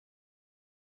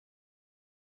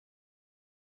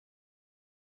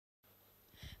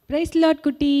Price Lord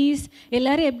குட்டீஸ்,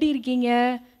 எல்லாரும் எப்படி இருக்கீங்க?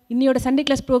 இன்னையோட சண்டே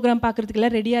கிளாஸ் ப்ரோக்ராம்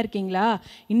பார்க்குறதுக்கெல்லாம் ரெடியாக இருக்கீங்களா?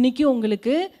 இன்றைக்கும்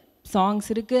உங்களுக்கு சாங்ஸ்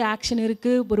இருக்குது, ஆக்ஷன்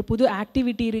இருக்குது, ஒரு புது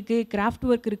ஆக்டிவிட்டி இருக்குது, கிராஃப்ட்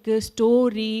ஒர்க் இருக்குது,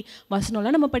 ஸ்டோரி,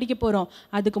 வசனம்லாம் நம்ம படிக்க போகிறோம்.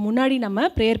 அதுக்கு முன்னாடி நம்ம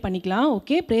ப்ரேயர் பண்ணிக்கலாம்.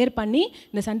 ஓகே, ப்ரேயர் பண்ணி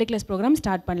இந்த சண்டே கிளாஸ் ப்ரோக்ராம்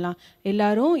ஸ்டார்ட் பண்ணலாம்.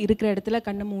 எல்லாரும் இருக்கிற இடத்துல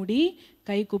கண்ணை மூடி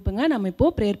கை கூப்புங்க. நம்ம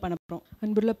இப்போது ப்ரேயர் பண்ண போகிறோம்.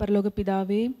 அன்புள்ள பரலோக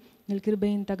பிதாவே, எங்கள்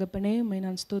கிருபையின் தகப்பனே, உம்மை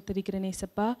நான் ஸ்தோத்தரிக்கிறேன்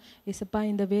ஏசப்பா. ஏசப்பா,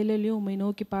 இந்த வேலையிலையும் உம்மை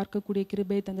நோக்கி பார்க்கக்கூடிய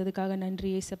கிருபை தந்ததுக்காக நன்றி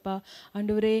ஏசப்பா.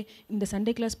 ஆண்டவரே, இந்த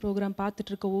சண்டே கிளாஸ் ப்ரோக்ராம்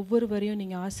பார்த்துட்டு இருக்க ஒவ்வொருவரையும்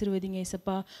நீங்கள் ஆசீர்வதிங்க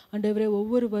ஏசப்பா. ஆண்டவரே,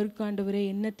 ஒவ்வொருவருக்கும் ஆண்டவரே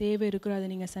என்ன தேவை இருக்கிறோ அதை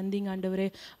நீங்கள் சந்திங்க ஆண்டவரே.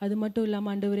 அது மட்டும்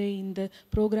இல்லாமல் ஆண்டவரே, இந்த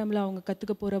ப்ரோக்ராமில் அவங்க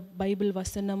கற்றுக்க போகிற பைபிள்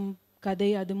வசனம், கதை,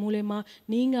 அது மூலயமா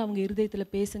நீங்கள் அவங்க இருதயத்தில்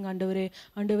பேசுங்க ஆண்டவரே.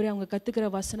 ஆண்டவரே, அவங்க கற்றுக்கிற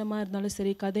வசனமாக இருந்தாலும்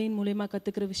சரி, கதையின் மூலயமா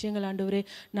கற்றுக்கிற விஷயங்கள் ஆண்டவரே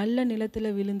நல்ல நிலத்தில்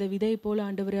விழுந்த விதை போல்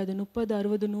ஆண்டவரே அது 30,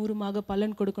 60, 100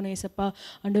 பலன் கொடுக்கணும் ஏசப்பா.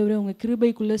 ஆண்டவரே, அவங்க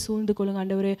கிருபைக்குள்ளே சூழ்ந்து கொள்ளுங்க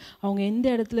ஆண்டவரே. அவங்க எந்த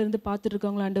இடத்துல இருந்து பார்த்துட்டு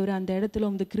இருக்காங்களோ ஆண்டவரே, அந்த இடத்துல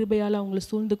உங்க கிருபையால் அவங்கள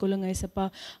சூழ்ந்து கொள்ளுங்க ஏசப்பா.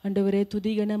 ஆண்டவரே,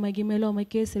 துதிகன மகிமேலும்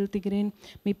அமைக்கே செலுத்துகிறேன்.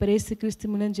 மீட்பர் இயேசு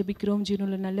கிறிஸ்து மூலம் ஜெபிக்கிறோம்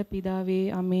ஜீவனுள்ள நல்ல பிதாவே,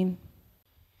 ஆமீன்.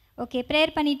 ஓகே,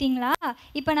 ப்ரேயர் பண்ணிட்டீங்களா?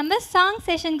 இப்போ நம்ம சாங்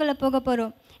செஷனுக்குள்ளே போக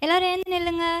போகிறோம். எல்லோரும் எழுந்து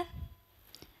நில்லுங்க.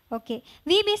 ஓகே,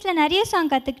 விபிஎஸில் நிறைய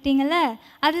சாங் கற்றுக்கிட்டீங்கள,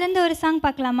 அதுலேருந்து ஒரு சாங்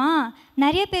பார்க்கலாமா?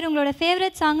 நிறைய பேர் உங்களோட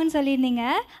ஃபேவரட் சாங்குன்னு சொல்லியிருந்தீங்க,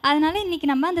 அதனால் இன்றைக்கி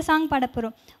நம்ம அந்த சாங் பாட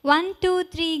போகிறோம். 1 2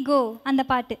 3 கோ, அந்த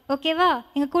பாட்டு. ஓகேவா?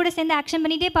 எங்கள் கூட சேர்ந்து ஆக்ஷன்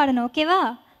பண்ணிகிட்டே பாடணும். ஓகேவா?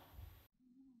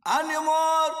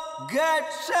 Animal, get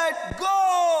set, go!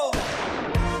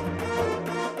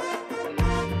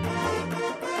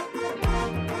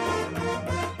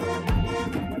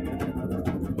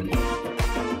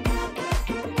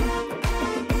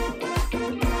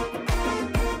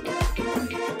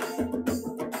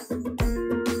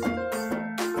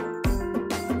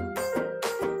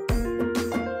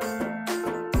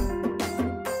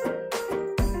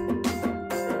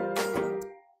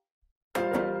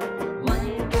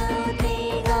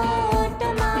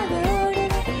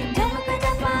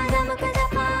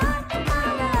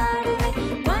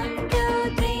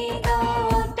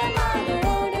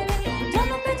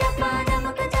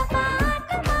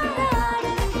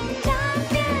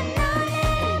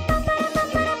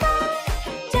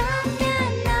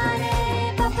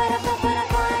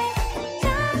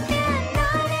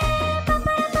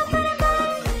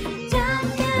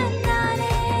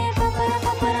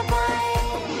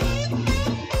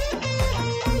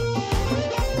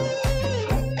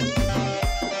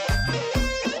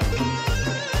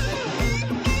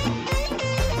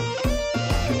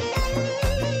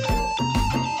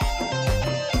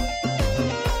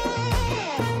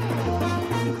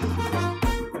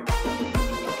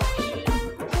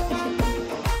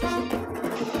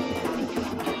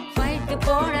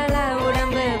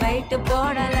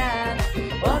 போடல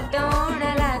ஓட்டம்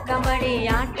ஓடல கபடி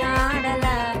ஆட்டம் ஆடல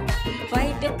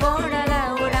ஃபைட்டு போடல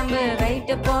உடம்பு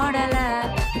வெயிட்டு போடல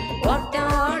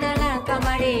ஓட்டம் ஓடல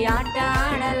கபடி ஆட்டம்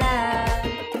ஆடல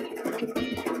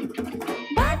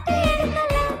பாட்டு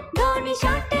எடுக்கல தோனி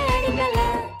ஷாட் அடிக்கல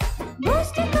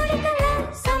பூஸ்ட் குடிக்கல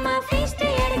சம ஃபீஸ்ட்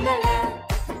எடுக்கல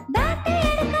பாட்டு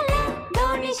எடுக்கல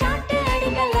தோனி ஷாட்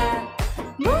அடிக்கல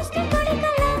பூஸ்ட்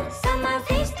குடிக்கல சம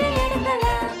ஃபீஸ்ட் எடுக்கல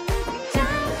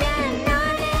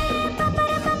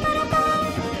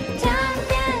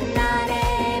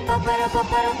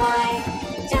Papara boy,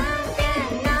 champion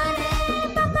nane,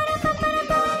 papara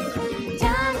boy,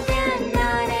 champion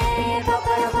nane,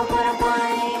 papara boy.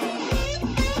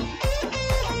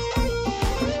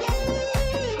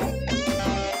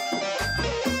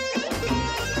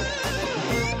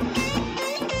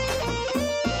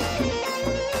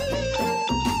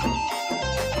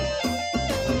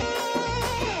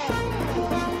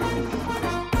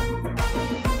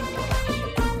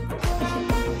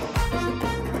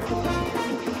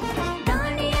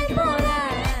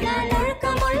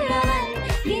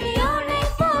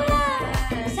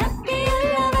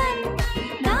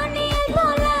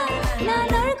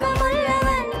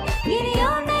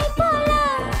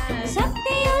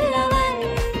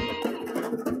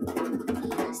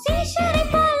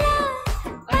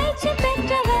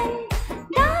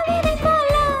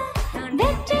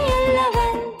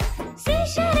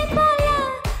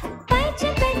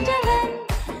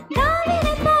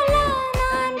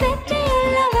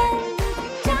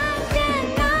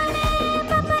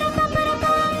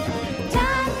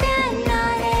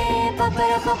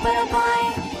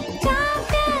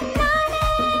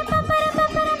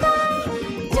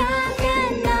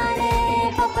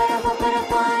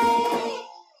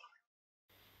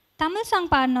 Tamil song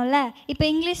பாடணும்ல, இப்போ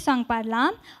இங்கிலீஷ் சாங்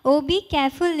பாடலாம். ஓ be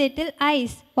careful little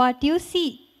ice what you see.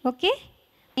 Okay,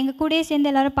 எங்கள் கூடயே சேர்ந்து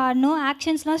எல்லோரும் பாடணும்.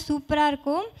 ஆக்ஷன்ஸ்லாம் சூப்பராக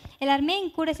இருக்கும். எல்லாருமே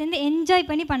எங்கள் கூட சேர்ந்து என்ஜாய்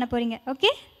பண்ணி பண்ண போகிறீங்க.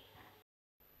 Okay?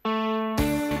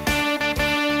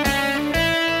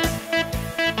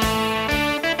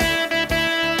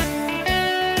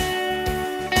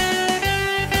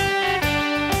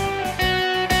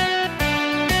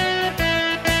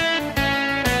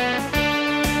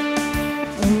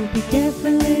 Be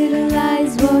careful, little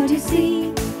eyes, what you see.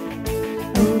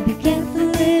 Oh, be careful,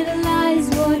 little eyes,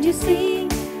 what you see.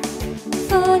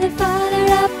 For the Father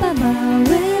up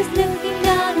above is looking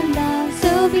down on love.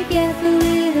 So be careful,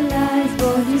 little eyes,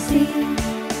 what you see.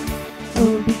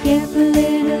 Oh, be careful,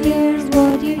 little ears,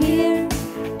 what you hear.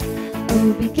 Oh,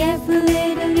 be careful,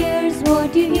 little ears,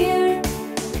 what you hear.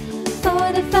 For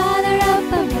the Father up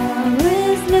above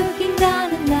is looking down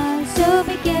on love. So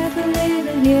be careful,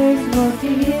 little ears, what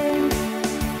you hear.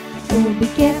 Oh, be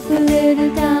careful,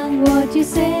 little tongue, what you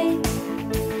say.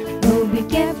 Oh, be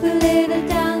careful, little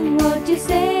tongue, what you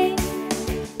say.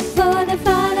 For the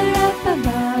Father up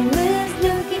above is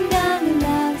looking down in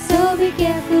love. So be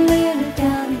careful, little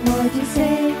tongue, what you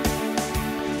say.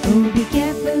 Oh, be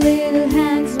careful, little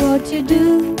hands, what you do.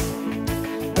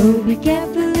 Oh, be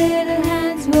careful, little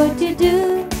hands, what you do.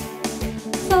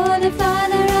 For the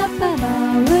Father up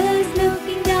above is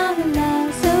looking down in love.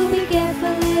 So be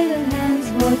careful, little hands,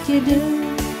 what you do.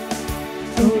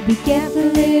 Oh, be careful,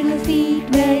 little feet,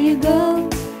 where you go.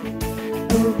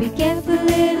 Oh, be careful,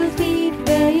 little feet,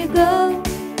 where you go.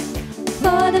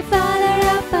 For the Father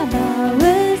up above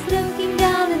is looking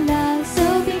down in love. So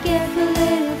be careful,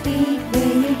 little feet,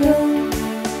 where you go.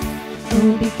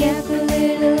 Oh, be careful,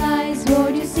 little eyes,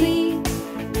 what you see.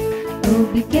 Oh,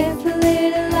 be careful,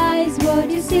 little eyes, what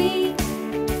you see.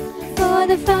 For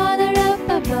the Father up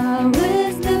above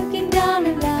is looking down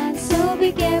in love. So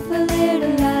be careful,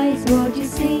 little eyes, what you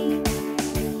see.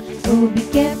 Oh, be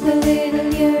careful, little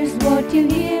ears, what you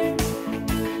hear.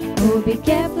 Oh, be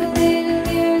careful, little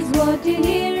ears, what you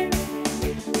hear.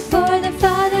 For the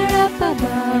Father up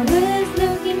above is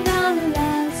looking down in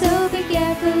love. So be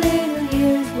careful, little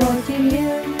ears, what you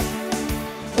hear.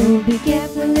 Oh, be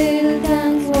careful, little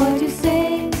tongues, what you say.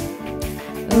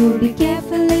 Oh, be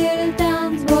careful, little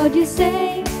tongues, what you say.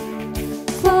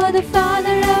 For the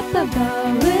Father up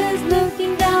above is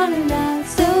looking down in love.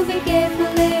 So be careful,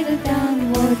 little tongue,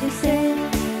 what you say.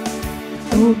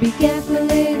 Oh, be careful,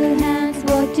 little hands,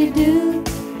 what you do.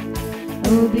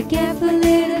 Oh, be careful,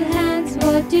 little hands,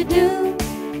 what you do.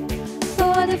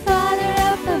 For the Father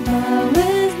up above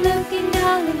is looking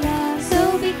down in love. So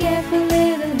be careful,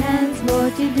 little hands,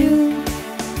 what you do.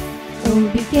 Oh,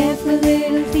 be careful,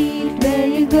 little feet, where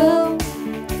you go.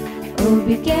 Oh,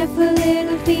 be careful,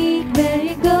 little feet, where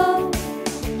you go.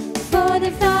 For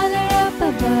the Father up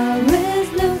above is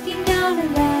looking down in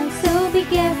love. So be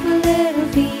careful, little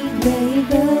feet, where you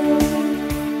go.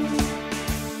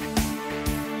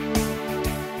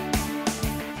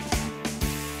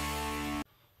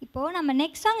 இப்போது நம்ம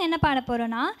next song என்ன பாட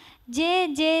போகிறோன்னா J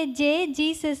J J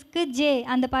ஜீசஸ்க்கு J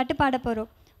அந்த பாட்டு பாட போகிறோம்.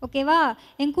 ஓகேவா?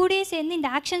 என் கூடயே சேர்ந்து இந்த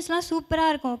ஆக்ஷன்ஸ்லாம்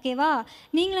சூப்பராக இருக்கும். ஓகேவா?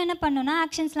 நீங்களும் என்ன பண்ணணும்னா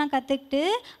ஆக்ஷன்ஸ்லாம் கற்றுக்கிட்டு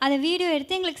அதை வீடியோ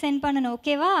எடுத்து எங்களுக்கு சென்ட் பண்ணணும்.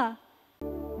 ஓகேவா?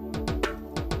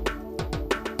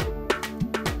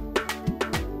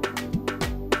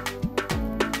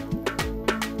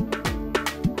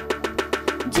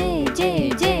 J J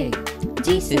J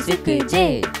ஜீசஸ்க்கு J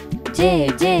J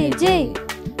J J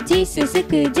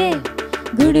ஜீசஸ்க்கு J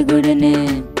குடுகுடுன்னு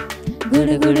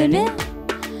குடுகுடுன்னு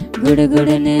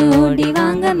குடுகுடுன்னு ஓடி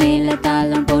வாங்க, மேல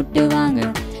தாளம் போட்டு வாங்க,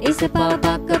 இசப்பாவை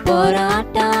பார்க்க போற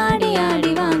ஆட்டம் ஆடி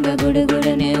ஆடி வாங்க.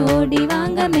 குடுகுடுன்னு ஓடி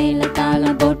வாங்க, மேல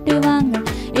தாளம் போட்டு வாங்க,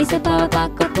 இசப்பாவை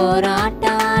பார்க்க போற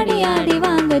ஆட்டம் ஆடி ஆடி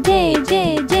வாங்க. J J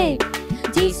J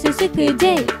ஜீசஸ்க்கு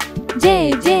J J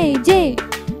J J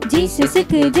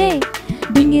ஜீசஸ்க்கு J.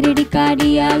 டிங்கிரிடி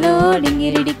காடியாலோ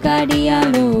டிங்கிரிடி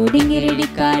காடியாலோ டிங்கிரிடி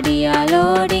காடியாலோ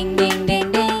டிங் டிங் டிங்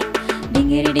டிங்.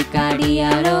 டிங்கிரிடி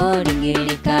காடியாலோ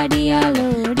டிங்கிரிடி காடியாலோ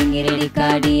டிங்கிரிடி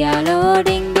காடியாலோ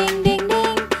டிங் டிங் டிங்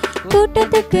டிங்.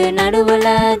 கூட்டத்துக்கு நடுவுல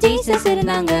ஜீசஸ்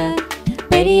இருந்தாங்க,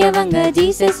 பெரியவங்க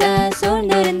ஜீசஸ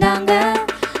சூழ்ந்து இருந்தாங்க.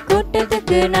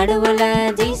 கூட்டத்துக்கு நடுவுல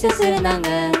ஜீசஸ் இருந்தாங்க,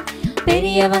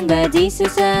 பெரியவங்க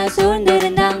ஜீசஸ சூழ்ந்து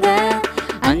இருந்தாங்க.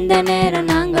 அந்த நேரம்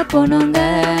நாங்க போனோங்க,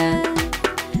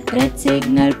 ரெட்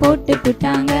சிக்னல் போட்டு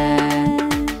விட்டாங்க.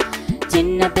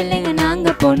 சின்ன பிள்ளைங்க நாங்க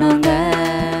போனோங்க,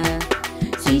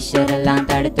 சீஷரெல்லாம்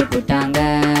தடுத்து விட்டாங்க.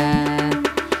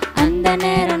 அந்த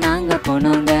நேரம் நாங்க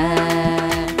போனோங்க,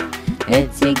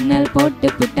 ரெட் சிக்னல் போட்டு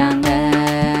விட்டாங்க.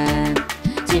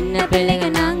 சின்ன பிள்ளைங்க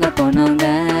நாங்க போனோங்க,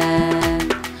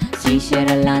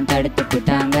 சீஷரெல்லாம் தடுத்து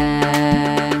விட்டாங்க.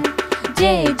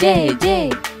 J J J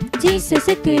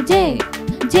ஜீசஸ்க்கு J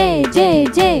J J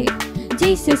J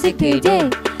ஜீசஸுக்கு Jai.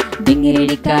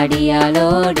 டிங்கிரிடிக்காடியாலோ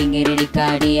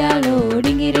டிங்கிரிடிக்காடியாலோ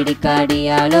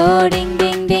டிங்கிரிடிக்காடியாலோ டிங்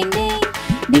டிங் டிங் டிங்.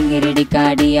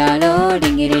 டிங்கிரிடிக்காடியாலோ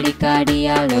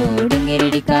டிங்கிரிடிக்காடியாலோ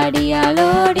டிங்கிரிடிக்காடியாலோ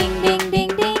டிங் டிங்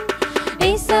டிங் டிங்.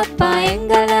 ஏசப்பா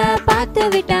எங்களை பார்த்து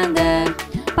விட்டாங்க,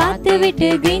 பார்த்து விட்டு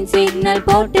கிரீன் சிக்னல்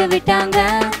போட்டு விட்டாங்க.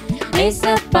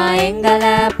 ஏசப்பா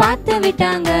எங்களை பார்த்து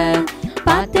விட்டாங்க,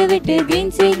 பார்த்து விட்டு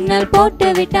கிரீன் சிக்னல் போட்டு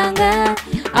விட்டாங்க.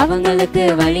 அவங்களுக்கு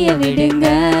வழிய விடுங்க,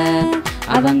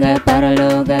 அவங்க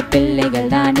பரலோக பிள்ளைகள்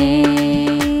தானே.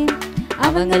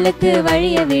 அவங்களுக்கு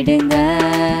வழிய விடுங்க,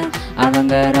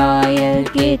 அவங்க ராயல்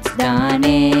கிட்ஸ்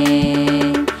தானே.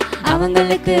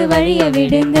 அவங்களுக்கு வழிய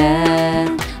விடுங்க,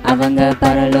 அவங்க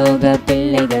பரலோக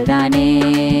பிள்ளைகள் தானே.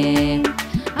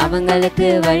 அவங்களுக்கு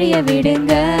வழிய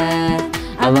விடுங்க,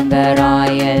 அவங்க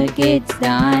ராயல் கிட்ஸ்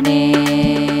தானே.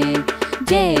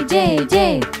 ஜெய் ஜெய்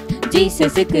ஜெய்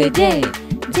ஜீசஸுக்கு ஜெய்.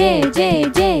 ஜெய் ஜெய்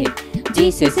ஜெய்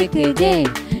ஜீசஸுக்கு ஜெய்.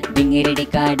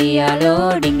 டிங்கிரிடிக்காடியாலோ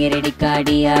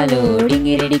டிங்கிரிடிக்காடியாலோ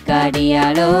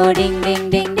டிங்கிரிடிக்காடியாலோ டிங் டிங்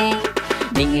டிங் டிங்.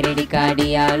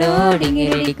 டிங்கிரிடிக்காடியாலோ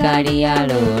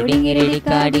டிங்கிரிடிக்காடியாலோ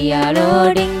டிங்கிரிடிக்காடியாலோ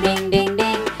டிங் டிங் டிங்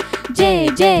டிங்.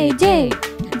 ஜெய் ஜெய் ஜெய்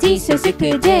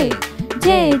ஜீசஸுக்கு ஜெய்.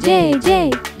 ஜெய் ஜெய்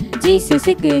ஜெய்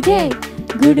ஜீசஸுக்கு ஜெய்.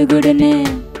 குடுகுடுன்னு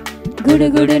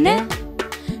குடுகுடுன்னு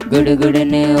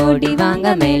குடுகுடுன்னு ஓடி வாங்க,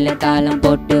 மேல தாளம்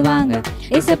போட்டு வாங்க.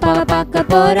 ஏசப்பாவை பார்க்க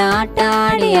போற ஆட்டம்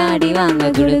ஆடி ஆடி வாங்க.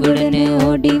 குடுகுடுன்னு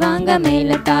ஓடி வாங்க,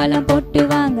 மேல தாளம் போட்டு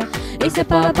வாங்க.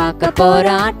 ஏசப்பாவை பார்க்க போற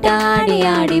ஆட்டம் ஆடி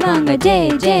ஆடி வாங்க.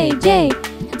 ஜெய் ஜெய் ஜெய்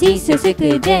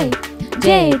ஜீசஸுக்கு ஜெய்.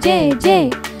 ஜெய் ஜெய்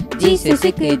ஜெய்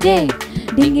ஜீசஸுக்கு ஜெய்.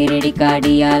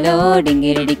 டிங்கிரிடிக்காடியாலோ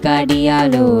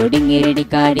டிங்கிரிடிக்காடியாலோ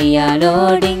டிங்கிரிடிக்காடியாலோ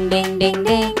டிங் டிங் டிங்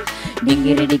டிங்.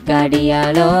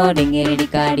 டிங்கிரிடிக்காடியாலோ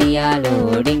டிங்கிரிடிக்காடியாலோ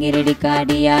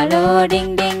டிங்கிரிடிக்காடியாலோ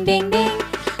டிங் டிங் டிங் டிங்.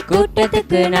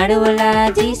 கூட்டத்துக்கு நடுவுல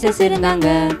ஜீசஸ் இருந்தாங்க,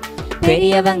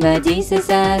 பெரியவங்க ஜீசஸ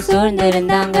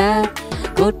சூழ்ந்திருந்தாங்க.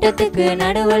 கூட்டத்துக்கு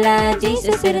நடுவுல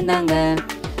ஜீசஸ் இருந்தாங்க,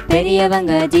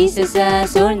 பெரியவங்க ஜீசஸ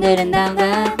சூழ்ந்திருந்தாங்க.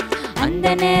 அந்த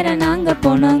நேரம் நாங்க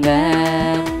போனோங்க,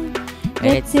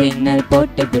 ரெட் சிக்னல்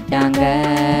போட்டு விட்டாங்க.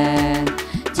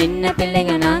 சின்ன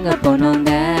பிள்ளைங்க நாங்க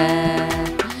போனோங்க,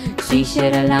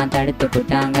 சீஷரெல்லாம் தடுத்து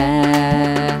விட்டாங்க.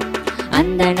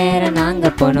 அந்த நேரம் நாங்க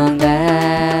போனோங்க,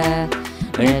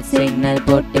 ரெட் சிக்னல்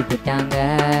போட்டு விட்டாங்க.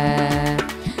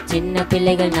 சின்ன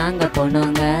பிள்ளைகள் நாங்க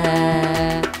போனோங்க,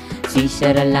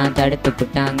 சீஷரெல்லாம் தடுத்து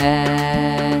விட்டாங்க.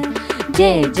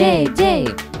 ஜெய் ஜெய் ஜெய்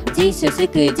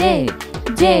ஜீசஸுக்கு ஜெய்.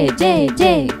 ஜெய் ஜெய்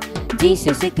ஜெய்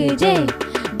ஜீசஸுக்கு ஜெய்.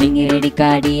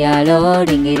 டிங்கிரிடிக்காடியாலோ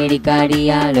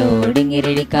டிங்கிரிடிக்காடியாலோ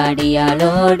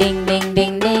டிங்கிரிடிக்காடியாலோ டிங் டிங்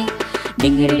டிங் டிங்.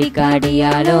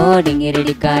 டிங்கிரிடிக்காடியாலோ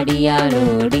டிங்கிரிடிக்காடியாலோ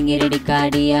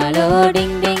டிங்கிரிடிக்காடியாலோ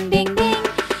டிங் டிங் டிங் டிங்.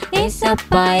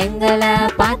 ஏசப்பா எங்களை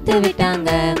பார்த்து விட்டாங்க,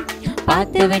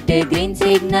 பார்த்து விட்டு கிரீன்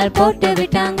சிக்னல் போட்டு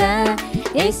விட்டாங்க.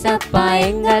 ஏசப்பா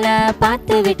எங்களை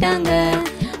பார்த்து விட்டாங்க,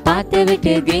 பார்த்து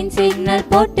விட்டு கிரீன் சிக்னல்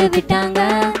போட்டு விட்டாங்க.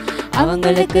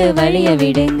 அவங்களுக்கு வழிய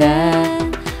விடுங்க,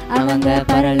 அவங்க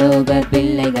பரலோக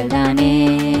பிள்ளைகள் தானே.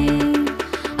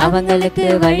 அவங்களுக்கு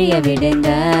வழிய விடுங்க,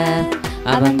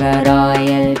 அவங்க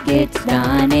ராயல் கிட்ஸ்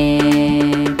தானே.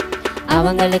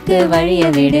 அவங்களுக்கு வழிய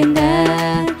விடுங்க,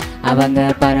 அவங்க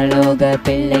பரலோக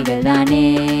பிள்ளைகள் தானே.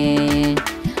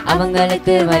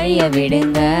 அவங்களுக்கு வழிய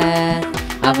விடுங்க,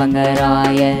 அவங்க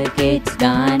ராயல் கிட்ஸ்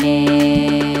தானே.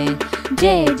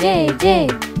 ஜெய் ஜெய்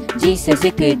ஜெய்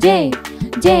ஜீசஸுக்கு ஜெய்.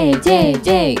 ஜெய் ஜெய்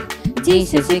ஜெய்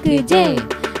ஜீசஸுக்கு ஜெய்.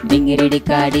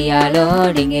 டிங்கிரிடிக்காடியாலோ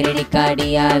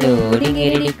டிங்கிரிடிக்காடியாலோ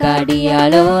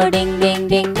டிங்கிரிடிக்காடியாலோ டிங் டிங்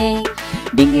டிங் டிங்.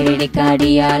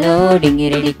 டிங்கிரிடிக்காடியாலோ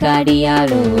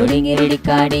டிங்கிரிடிக்காடியாலோ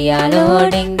டிங்கிரிடிக்காடியாலோ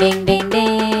டிங் டிங் டிங்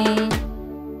டிங்.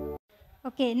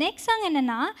 ஓகே, நெக்ஸ்ட் சாங்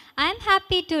என்னன்னா ஐ எம்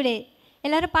ஹாப்பி டுடே.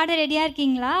 எல்லாரும் பாட ரெடியாக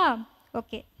இருக்கீங்களா?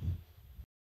 Okay.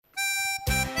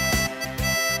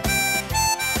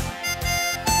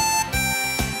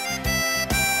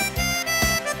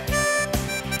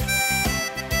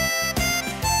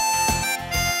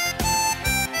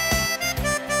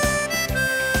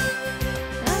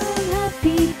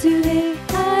 Today,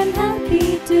 I'm happy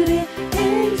today,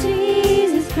 in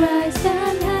Jesus Christ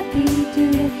I'm happy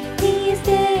today. He has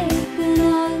taken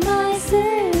all my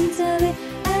sins away,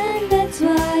 and that's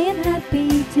why I'm happy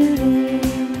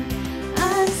today.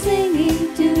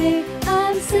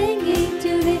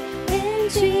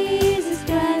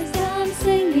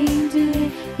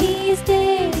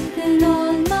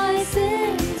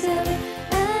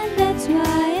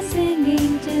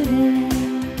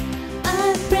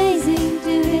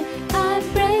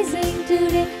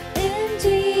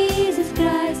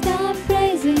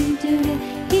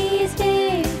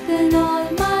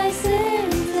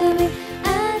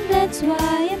 that's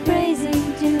why I'm praising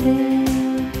today.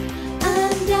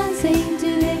 I'm dancing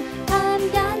today, I'm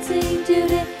dancing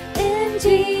today. In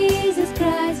Jesus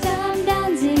Christ I'm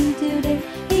dancing today.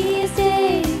 He has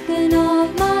taken all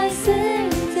my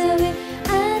sins away,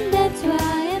 and that's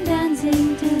why I'm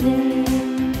dancing today.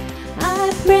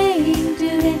 I'm praying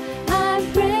today, I'm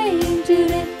praying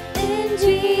today. In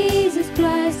Jesus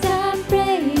Christ I'm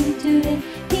praying today.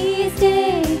 He has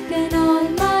taken all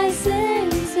my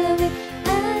sins away,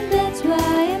 and that's why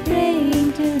I'm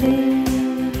praying today.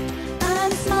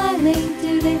 I'm smiling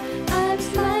today, I'm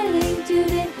smiling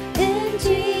today. In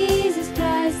Jesus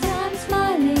Christ I'm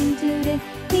smiling today.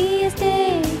 He has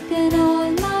taken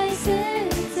all my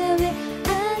sins away,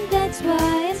 and that's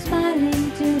why I'm smiling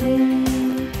today.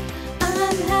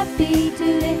 I'm happy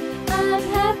today, I'm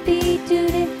happy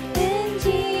today. In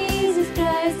Jesus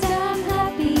Christ I'm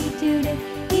happy today.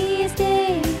 He has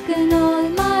taken all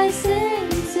my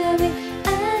sins away,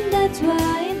 and that's why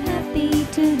I'm happy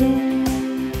today.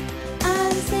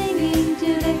 I'm singing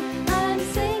today, I'm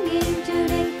singing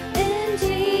today. In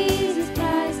Jesus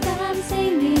Christ I'm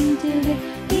singing today.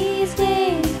 He has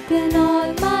taken all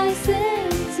my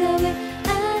sins away,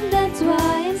 and that's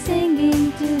why I'm singing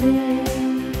today.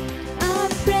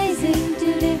 I'm praising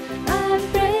today, I'm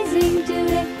praising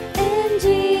today. In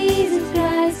Jesus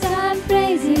Christ I'm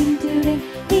praising today.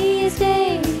 He has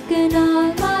taken all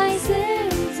my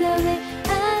sins away,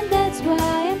 and that's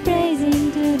why I'm praising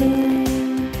today.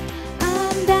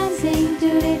 I'm dancing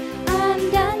today, I'm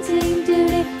dancing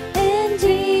today. In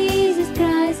Jesus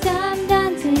Christ I'm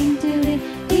dancing today.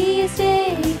 He has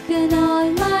taken all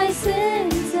my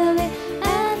sins away,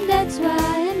 and that's why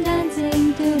I'm dancing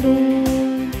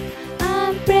today.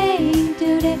 I'm praying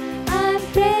today, I'm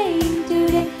praying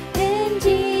today. In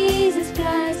Jesus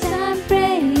Christ I'm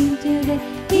praying today.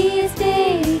 He has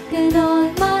taken all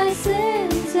my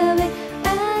sins away,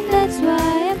 and that's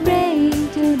why I'm praying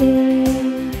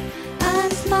today.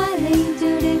 I'm smiling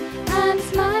today, I'm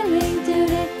smiling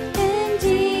today. In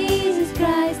Jesus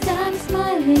Christ I'm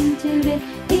smiling today.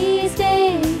 He has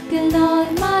taken all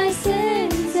my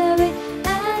sins away,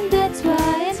 and that's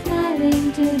why I'm smiling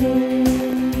today.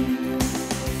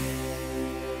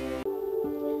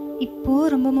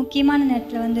 இப்போது ரொம்ப முக்கியமான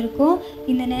நேரத்தில் வந்திருக்கோம்.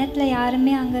 இந்த நேரத்தில்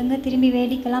யாருமே அங்கங்கே திரும்பி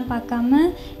வேடிக்கைலாம் பார்க்காம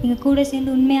நீங்கள் கூட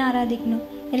சேர்ந்து உண்மையாக ஆராதிக்கணும்.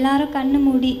 எல்லாரும் கண்ணு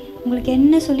மூடி உங்களுக்கு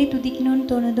என்ன சொல்லி துதிக்கணும்னு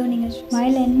தோணுதோ, நீங்கள்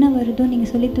வாயில் என்ன வருதோ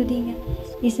நீங்கள் சொல்லி துதிங்க.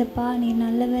 ஏசப்பா நீர்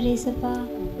நல்லவர், ஏசப்பா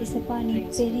ஏசப்பா நீர்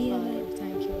பெரியவர்,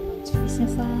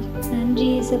 ஏசப்பா நன்றி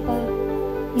ஏசப்பா.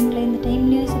 எங்களை இந்த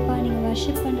டைம்லேயும் ஏசப்பா நீங்கள்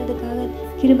வர்ஷிப் பண்ணுறதுக்காக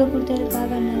கிருபை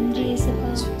கொடுத்ததுக்காக நன்றி ஏசப்பா.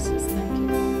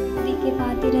 துதிக்க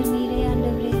பாத்திரர் நீரே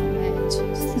ஆண்டவரே.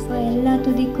 ஏசப்பா எல்லா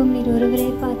துதிக்கும் நீர் ஒருவரே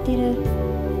பாத்திரர்.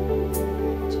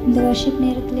 இந்த வர்ஷிப்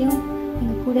நேரத்துலையும்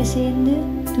எங்கள் கூட சேர்ந்து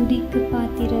துதிக்கு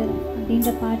பாத்திரர்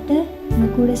அப்படின்ற பாட்டு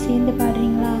எங்கள் கூட சேர்ந்து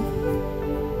பாடுறீங்களா?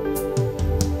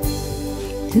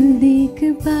 துதிக்கு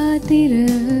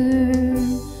பாத்திரர்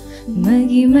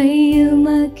மகிமை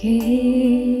உமக்கே,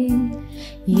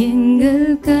 எங்கள்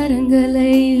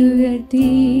கரங்களை உயர்த்தி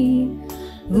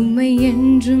உம்மை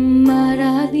என்றும்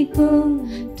ஆராதிப்போம்.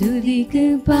 துதிக்கு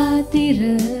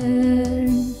பாத்திரர்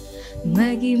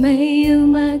மகிமை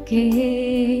உமக்கே,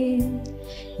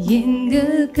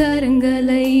 எங்கள்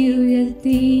கரங்களை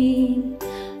உயர்த்தி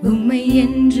உம்மை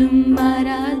என்றும்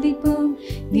ஆராதிப்போம்.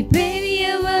 நீ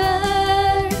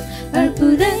பெரியவர்,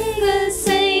 அற்புதங்கள்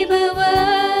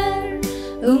செய்பவர்,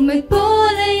 உம்மை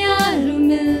போல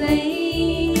யாரும் இல்லை,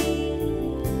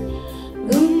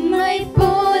 உம்மை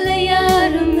போல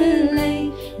யாரும் இல்லை.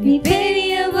 நீ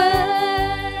பெரியவர்,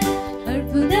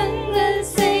 அற்புதங்கள்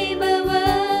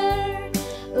செய்பவர்,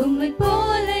 உம்மை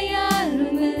போல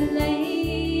யாரும் இல்லை,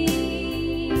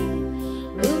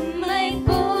 உம்மை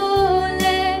போல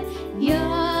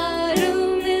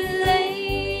யாரும் இல்லை.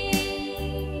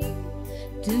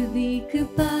 துதிக்கு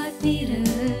பாத்திரர்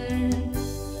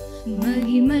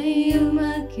மகிமை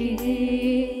உமக்கே,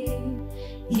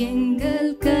 எங்கள்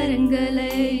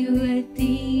கரங்களை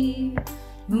உயர்த்தி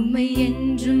உம்மை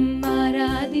என்றும்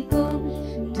ஆராதிப்போம்.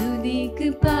 துதிக்கு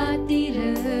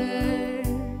பாத்திரர்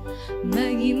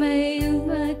மகிமை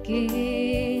உமக்கே,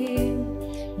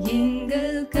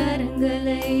 எங்கள்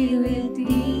கரங்களை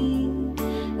உயர்த்தி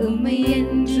உம்மை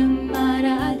என்றும்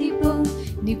ஆராதிப்போம்.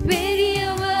 நீ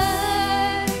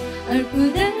பெரியவர்,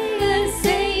 அற்புதங்கள்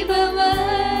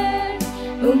செய்பவர்,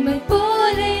 உம்மை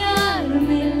போல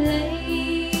யாரும் இல்லை,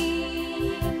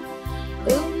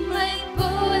 உம்மை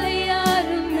போல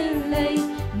யாரும் இல்லை.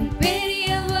 நீ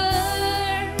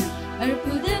பெரியவர்,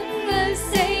 அற்புதங்கள்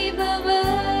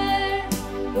செய்பவர்,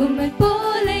 உம்மை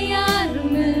போல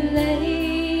யாரும் இல்லை,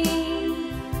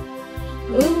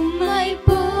 உம்மை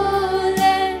போல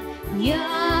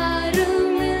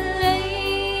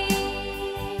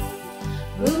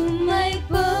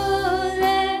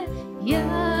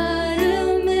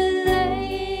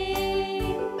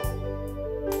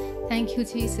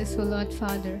O Lord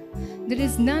Father. There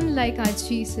is none like our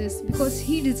Jesus, because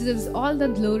He deserves all the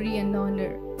glory and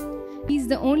honor. He is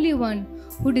the only one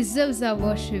who deserves our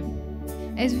worship.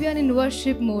 As we are in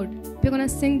worship mode, we're going to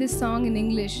sing this song in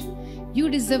English. You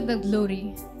deserve the glory.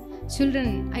 Children,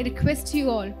 I request you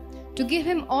all to give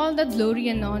Him all the glory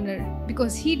and honor,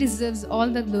 because He deserves all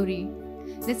the glory.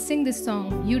 Let's sing this song,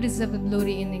 You Deserve the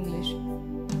Glory, in English.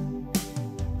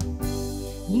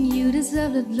 You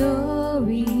deserve the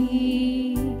glory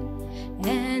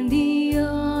and the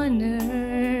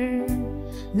honor.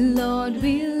 Lord,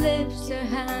 we lift our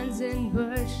hands in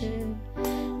worship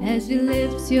as we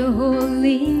lift your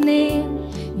holy name.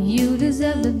 You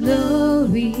deserve the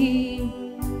glory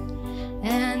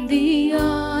and the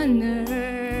honor.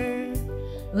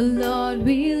 Lord,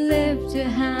 we lift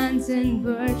our hands in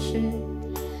worship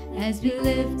as we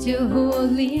lift your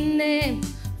holy name.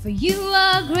 For you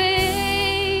are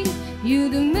great, you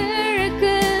do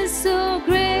miracles so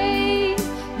great.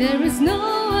 There is no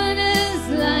one else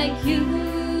like you.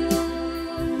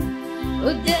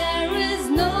 Oh, there is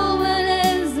no one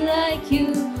else like you.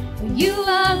 For you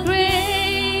are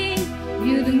great,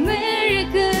 you do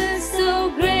miracles so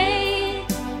great.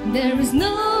 There is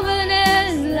no one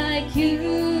else like you.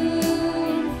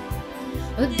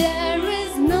 Oh, there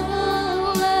is no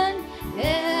one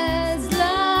else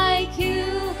like you.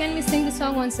 Can we sing the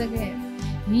song once again?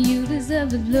 You deserve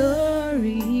the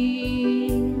glory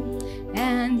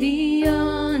and the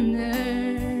honor.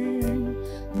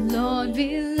 Lord, we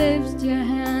lift your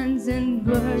hands in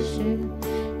worship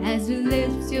as we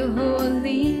lift your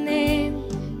holy name.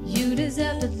 You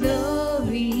deserve the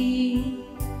glory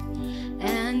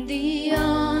and the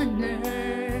honor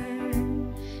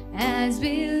as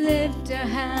we lift our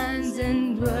hands in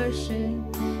worship,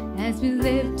 as we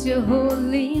lift your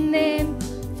holy name.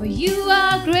 For you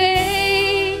are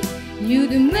great, you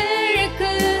do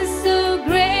miracles so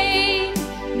great.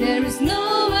 There is no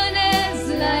one else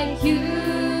like you.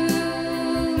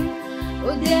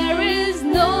 Oh, there is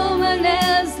no one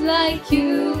else like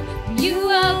you. You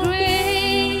are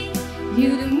great, you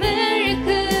do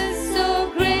miracles so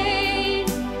great.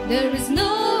 There is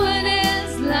no one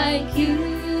else like you.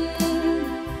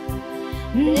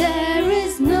 There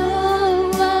is no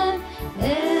one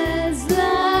else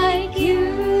like you.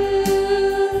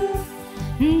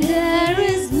 There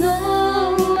is no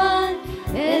one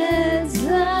else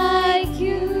like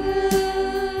you.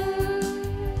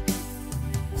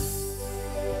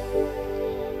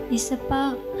 இசப்பா,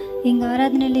 எங்கள்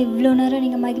ஆராதனையில் இவ்வளோ நேரம்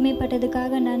நீங்கள்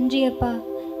மகிமைப்பட்டதுக்காக நன்றி அப்பா.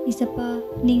 இசப்பா,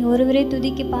 நீங்கள் ஒருவரே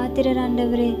துதிக்கு பாத்திரர்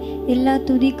ஆண்டவரே. எல்லா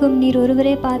துதிக்கும் நீர்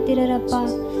ஒருவரே பாத்திரர் அப்பா.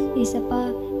 இசப்பா,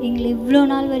 எங்களை இவ்வளோ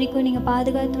நாள் வரைக்கும் நீங்கள்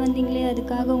பாதுகாத்து வந்தீங்களே,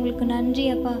 அதுக்காக உங்களுக்கு நன்றி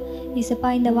அப்பா. இசப்பா,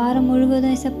 இந்த வாரம்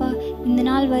முழுவதும் இசப்பா, இந்த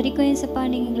நாள் வரைக்கும் இசப்பா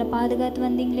நீங்கள் எங்களை பாதுகாத்து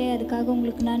வந்தீங்களே, அதுக்காக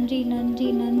உங்களுக்கு நன்றி நன்றி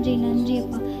நன்றி நன்றி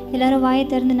அப்பா. எல்லோரும் வாயை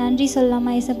திறந்து நன்றி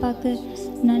சொல்லலாமா இசப்பாக்கு?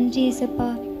 நன்றி இசப்பா,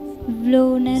 இவ்வளோ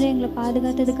நேரம் எங்களை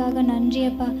பாதுகாத்ததுக்காக நன்றி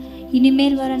அப்பா.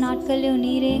 இனிமேல் வர நாட்கள்லையும்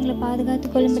நீரே எங்களை பாதுகாத்து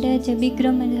கொள்ளும்படியாக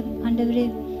ஜெபிக்கிறோம் ஆண்டவரே.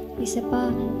 இசப்பா,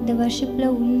 இந்த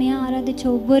வருஷத்தில் உண்மையாக ஆராதிச்ச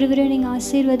ஒவ்வொருவரையும் நீங்கள்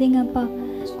ஆசீர்வதிங்க அப்பா.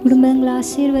 குடும்பங்களை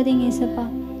ஆசீர்வதிங்க இசப்பா.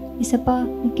 இசப்பா,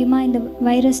 முக்கியமாக இந்த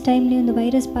வைரஸ் டைம்லேயும், இந்த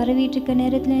வைரஸ் பரவிட்டு இருக்க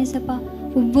நேரத்துலையும் இசப்பா,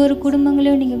 ஒவ்வொரு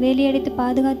குடும்பங்களையும் நீங்கள் வேலையடைத்து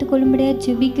பாதுகாத்து கொள்ளும்படியாக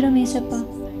ஜெபிக்கிறோம் இசப்பா.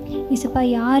 இசப்பா,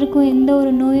 யாருக்கும் எந்த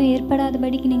ஒரு நோயும்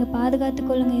ஏற்படாதபடிக்கு நீங்கள் பாதுகாத்து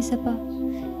கொள்ளுங்க இசப்பா.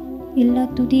 எல்லா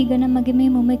துதி கன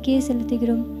மகிமையும் உமக்கே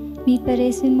செலுத்துகிறோம். மீட்பர்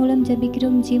இயேசுவின் மூலம்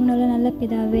ஜெபிக்கிறோம் ஜீவனுள்ள நல்ல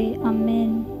பிதாவே,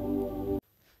 ஆமென்.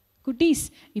 குட்டீஸ்,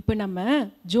 இப்போ நம்ம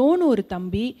ஜோன் ஒரு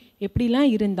தம்பி எப்படிலாம்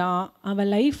இருந்தான், அவன்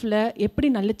லைஃப்பில் எப்படி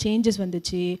நல்ல சேஞ்சஸ்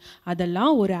வந்துச்சு,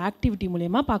 அதெல்லாம் ஒரு ஆக்டிவிட்டி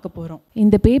மூலயமா பார்க்க போகிறோம்.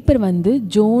 இந்த பேப்பர் வந்து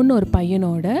ஜோன் ஒரு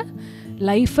பையனோட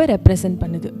லைஃப்பை ரெப்ரசன்ட்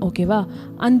பண்ணுது. ஓகேவா?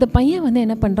 அந்த பையன் வந்து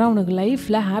என்ன பண்ணுறான், அவனுக்கு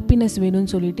லைஃப்பில் ஹாப்பினஸ்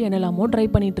வேணும்னு சொல்லிட்டு என்னெல்லாமோ ட்ரை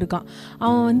பண்ணிகிட்டு இருக்கான்.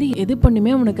 அவன் வந்து எது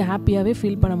பண்ணுமே அவனுக்கு ஹாப்பியாகவே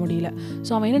ஃபீல் பண்ண முடியல.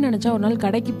 ஸோ அவன் என்ன நினச்சா, ஒரு நாள்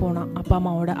கடைக்கு போனான் அப்பா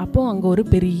அம்மாவோட. அப்போது அங்கே ஒரு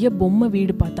பெரிய பொம்மை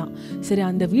வீடு பார்த்தான். சரி,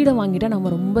 அந்த வீடை வாங்கிட்டால்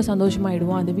நம்ம ரொம்ப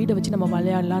சந்தோஷமாயிடுவோம், அந்த வீடை வச்சு நம்ம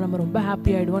விளையாடலாம், நம்ம ரொம்ப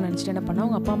ஹாப்பி ஆகிடுவோம்னு நினச்சிட்டு என்ன பண்ணால்,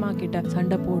 அவங்க அப்பா அம்மா கிட்ட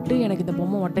சண்டை போட்டு எனக்கு இந்த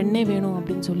பொம்மை உடனே வேணும்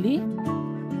அப்படின்னு சொல்லி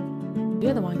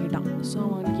அதை வாங்கிட்டான். ஸோ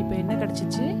அவனுக்கு இப்போ என்ன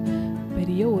கிடச்சிச்சு,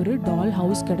 பெரிய ஒரு டால்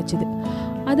ஹவுஸ் கிடச்சிது.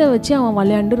 அதை வச்சு அவன்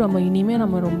விளையாண்டு இனிமேல்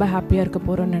நம்ம ரொம்ப ஹாப்பியாக இருக்க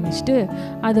போகிறோன்னு நினச்சிட்டு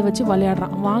அதை வச்சு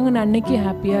விளையாடுறான். வாங்கின அன்னைக்கு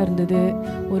ஹாப்பியாக இருந்தது,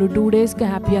 ஒரு 2 டேஸ்க்கு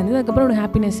ஹாப்பியாக இருந்தது. அதுக்கப்புறம் அவனுக்கு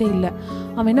ஹாப்பினஸ்ஸே இல்லை.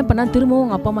 அவன் என்ன பண்ணால், திரும்பவும்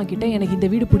அவங்க அப்பா அம்மா கிட்டே எனக்கு இந்த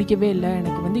வீடு பிடிக்கவே இல்லை,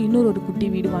 எனக்கு வந்து இன்னொரு குட்டி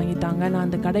வீடு வாங்கித்தாங்க, நான்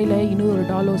அந்த கடையில் இன்னொரு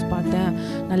டால் ஹவுஸ் பார்த்தேன்,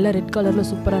 நல்ல ரெட் கலரில்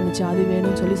சூப்பராக இருந்துச்சு, அது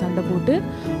வேணும்னு சொல்லி சண்டை போட்டு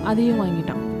அதையும்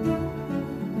வாங்கிட்டான்.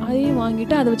 அதையும்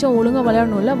வாங்கிட்டு அதை வச்சு அவன் ஒழுங்காக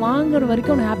விளையாடணும்ல. வாங்குற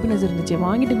வரைக்கும் அவனுக்கு ஹாப்பினஸ் இருந்துச்சு.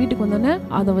 வாங்கிட்டு வீட்டுக்கு வந்தோடனே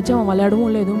அதை வச்சு அவன் விளையாடவும்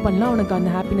இல்லை, எதுவும் பண்ணல. அவனுக்கு அந்த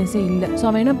ஹாப்பினஸ்ஸே இல்லை. ஸோ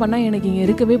அவன் என்ன பண்ணால், எனக்கு இங்கே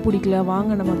இருக்கவே பிடிக்கல,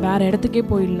 வாங்க நம்ம வேறு இடத்துக்கே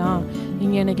போயிடலாம்,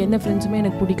 இங்கே எனக்கு எந்த ஃப்ரெண்ட்ஸுமே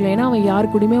எனக்கு பிடிக்கல. ஏன்னா அவன் யாரு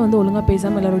கூடயுமே வந்து ஒழுங்காக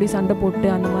பேசாமல் எல்லாரோடையும் சண்டை போட்டு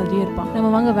அந்த மாதிரியே இருப்பான்.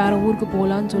 நம்ம வாங்க வேறு ஊருக்கு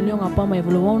போகலான்னு சொல்லி அவங்க அப்பா அம்மா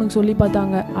எவ்வளவோ அவனுக்கு சொல்லி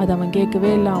பார்த்தாங்க. அது அவன்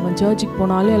கேட்கவே இல்லை. அவன் சர்ச்சுக்கு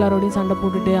போனாலும் எல்லாரோடையும் சண்டை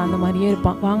போட்டுட்டு அந்த மாதிரியே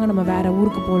இருப்பான். வாங்க நம்ம வேறு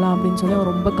ஊருக்கு போகலாம் அப்படின்னு சொல்லி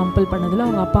அவன் ரொம்ப கம்பல் பண்ணதில்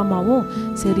அவங்க அப்பா அம்மாவும்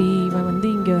சரி இவன் வந்து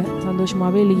இங்கே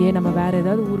சந்தோஷமாகவே இல்லையே, நம்ம வேறு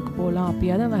ஏதாவது ஊருக்கு போகலாம்,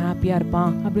 அப்பயாவது அவன் ஹாப்பியாக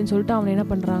இருப்பான் அப்படின்னு சொல்லிட்டு அவனை என்ன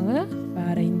பண்ணுறாங்க,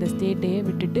 வேறு இந்த ஸ்டேட்டையே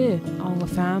விட்டுட்டு அவங்க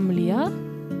ஃபேமிலியாக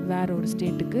வேற ஒரு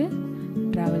ஸ்டேட்டுக்கு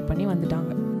ட்ராவல் பண்ணி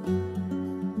வந்துட்டாங்க.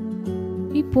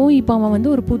 இப்போ அவன் வந்து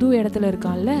ஒரு புது இடத்துல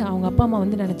இருக்கான்ல. அவங்க அப்பா அம்மா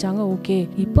வந்து நினச்சாங்க, ஓகே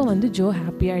இப்போ வந்து ஜோ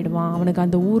ஹாப்பி ஆகிடுவான், அவனுக்கு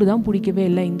அந்த ஊர் தான் பிடிக்கவே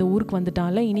இல்லை, இந்த ஊருக்கு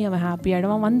வந்துட்டான்ல, இனி அவன் ஹாப்பி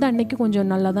ஆகிடுவான். வந்த அன்னைக்கு கொஞ்சம்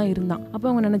நல்லா தான் இருந்தான். அப்போ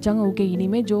அவங்க நினச்சாங்க, ஓகே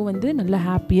இனிமேல் ஜோ வந்து நல்லா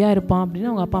ஹாப்பியாக இருப்பான் அப்படின்னு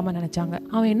அவங்க அப்பா அம்மா நினச்சாங்க.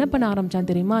 அவன் என்ன பண்ண ஆரம்பித்தான்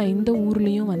தெரியுமா, இந்த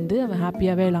ஊர்லேயும் வந்து அவன்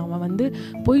ஹாப்பியாகவே இல்லை. அவன் வந்து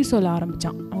பொய் சொல்ல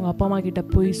ஆரம்பித்தான். அவங்க அப்பா அம்மா கிட்ட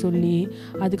பொய் சொல்லி,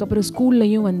 அதுக்கப்புறம்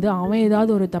ஸ்கூல்லையும் வந்து அவன்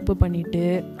ஏதாவது ஒரு தப்பு பண்ணிவிட்டு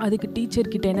அதுக்கு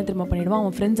டீச்சர்கிட்ட என்ன திரும்ப பண்ணிவிடுவான்,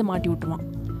 அவன் ஃப்ரெண்ட்ஸை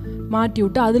மாட்டி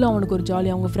விட்டு அதில் அவனுக்கு ஒரு ஜாலி.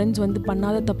 அவங்க ஃப்ரெண்ட்ஸ் வந்து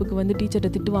பண்ணாத தப்புக்கு வந்து டீச்சர்கிட்ட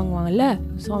திட்டு வாங்குவாங்கல்ல.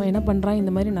 ஸோ அவன் என்ன பண்ணுறான்,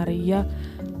 இந்த மாதிரி நிறையா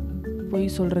பொய்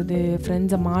சொல்கிறது,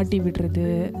 ஃப்ரெண்ட்ஸை மாட்டி விடுறது,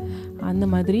 அந்த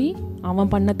மாதிரி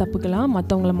அவன் பண்ண தப்புக்கெல்லாம்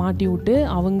மற்றவங்கள மாட்டி விட்டு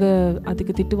அவங்க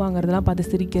அதுக்கு திட்டு வாங்குறதெல்லாம் பார்த்து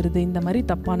சிரிக்கிறது, இந்த மாதிரி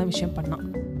தப்பான விஷயம் பண்ணான்.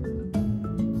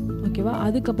 ஓகேவா.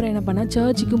 அதுக்கப்புறம் என்ன பண்ணால்,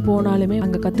 சர்ச்சுக்கும் போனாலுமே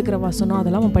அங்கே கற்றுக்கிற வசனம்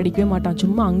அதெல்லாம் அவன் படிக்கவே மாட்டான்.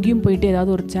 சும்மா அங்கேயும் போயிட்டு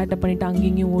ஏதாவது ஒரு சேட்டை பண்ணிவிட்டு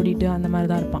அங்கேயும் ஓடிட்டு அந்த மாதிரி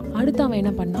தான் இருப்பான். அடுத்து அவன்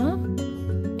என்ன பண்ணால்,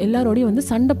 எல்லாரோடையும் வந்து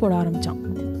சண்டை போட ஆரம்பித்தான்.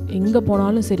 எங்கே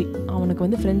போனாலும் சரி அவனுக்கு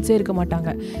வந்து ஃப்ரெண்ட்ஸே இருக்க மாட்டாங்க.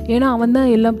 ஏன்னா அவன்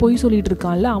தான் எல்லாம் பொய் சொல்லிகிட்டு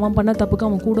இருக்கான்ல, அவன் பண்ண தப்புக்கு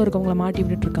அவன் கூட இருக்கவங்கள மாட்டி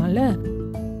விட்டுட்டு இருக்கான்ல.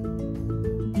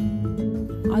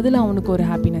 அதில் அவனுக்கு ஒரு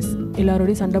ஹாப்பினஸ்,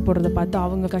 எல்லாரோடையும் சண்டை போடுறதை பார்த்து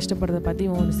அவங்க கஷ்டப்படுறதை பார்த்து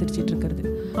இவன் ஒன்று சிரிச்சிட்டு இருக்கிறது.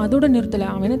 அதோட நிறுத்தலை.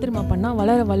 அவன் என்ன தெரியுமா பண்ணால்,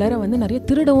 வளர வளர வந்து நிறைய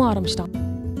திருடவும் ஆரம்பிச்சிட்டான்.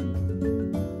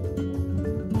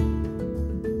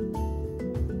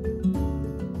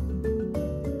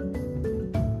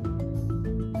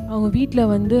 அவங்க வீட்டில்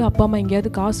வந்து அப்பா அம்மா எங்கேயாவது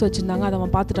காசு வச்சுருந்தாங்க, அதை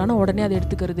அவன் பார்த்துட்டானா உடனே அதை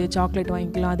எடுத்துக்கிறது, சாக்லேட்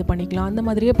வாங்கிக்கலாம், அது பண்ணிக்கலாம், அந்த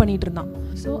மாதிரியே பண்ணிகிட்டு இருந்தான்.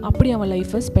 ஸோ அப்படி அவன்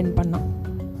லைஃப்பை ஸ்பெண்ட் பண்ணான்.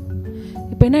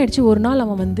 இப்போ என்ன ஆயிடுச்சு, ஒரு நாள்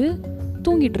அவன் வந்து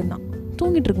தூங்கிட்டு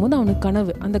இருக்கும்போது அவனுக்கு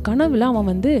கனவு. அந்த கனவில் அவன்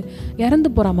வந்து இறந்து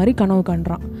போகிற மாதிரி கனவு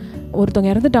காண்றான்.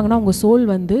 ஒருத்தவங்க இறந்துட்டாங்கன்னா அவங்க சோல்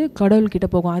வந்து கடவுள்கிட்ட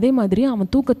போகும். அதே மாதிரி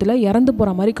அவன் தூக்கத்தில் இறந்து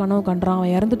போகிற மாதிரி கனவு காண்றான்.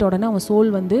 அவன் இறந்துட்ட உடனே அவன்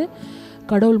சோல் வந்து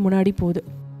கடவுள் முன்னாடி போகுது.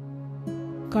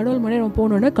 கடவுள் முன்னாடி அவன்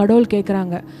போனோடனே கடவுள்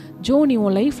கேட்குறாங்க, ஜோ நீ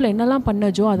உன் லைஃப்பில் என்னெல்லாம் பண்ண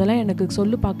ஜோ, அதெல்லாம் எனக்கு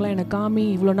சொல்லு பார்க்கலாம், எனக்கு காமி,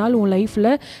 இவ்வளோ நாள் உன் லைஃப்பில்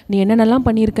நீ என்னென்னலாம்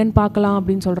பண்ணியிருக்கேன்னு பார்க்கலாம்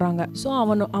அப்படின்னு சொல்கிறாங்க. ஸோ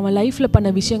அவன் லைஃப்பில் பண்ண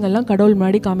விஷயங்கள்லாம் கடவுள்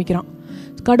முன்னாடி காமிக்கிறான்.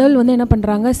 கடவுள் வந்து என்ன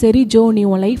பண்ணுறாங்க, சரி ஜோ நீ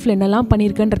உன் லைஃப்பில் என்னெல்லாம்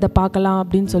பண்ணியிருக்கன்றதை பார்க்கலாம்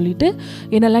அப்படின்னு சொல்லிட்டு,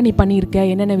 என்னெல்லாம் நீ பண்ணியிருக்க,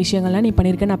 என்னென்ன விஷயங்கள்லாம் நீ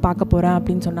பண்ணியிருக்க நான் பார்க்க போகிறேன்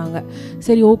அப்படின்னு சொன்னாங்க.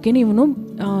 சரி ஓகேன்னு இவனும்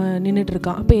நின்றுட்டு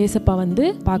இருக்கான். அப்போ ஏசப்பா வந்து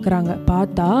பார்க்குறாங்க.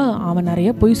 பார்த்தா அவன்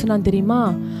நிறைய பொய் சொன்னான் தெரியுமா,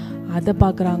 அதை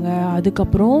பார்க்குறாங்க.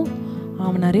 அதுக்கப்புறம்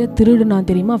அவன் நிறைய திருடுனான்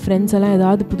தெரியுமா, ஃப்ரெண்ட்ஸ் எல்லாம்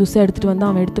ஏதாவது புதுசாக எடுத்துகிட்டு வந்து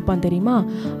அவன் எடுத்துப்பான் தெரியுமா,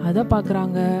 அதை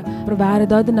பார்க்குறாங்க. அப்புறம் வேறு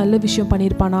ஏதாவது நல்ல விஷயம்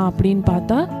பண்ணியிருப்பானா அப்படின்னு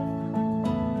பார்த்தா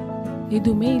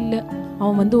எதுவுமே இல்லை.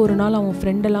 அவன் வந்து ஒரு நாள் அவன்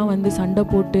ஃப்ரெண்டெல்லாம் வந்து சண்டை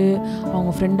போட்டு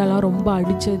அவங்க ஃப்ரெண்டெல்லாம் ரொம்ப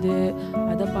அடித்தது,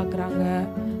 அதை பார்க்குறாங்க.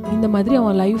 இந்த மாதிரி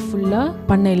அவன் லைஃப் ஃபுல்லாக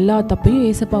பண்ண எல்லா தப்பையும்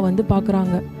ஏசப்பா வந்து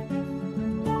பார்க்குறாங்க.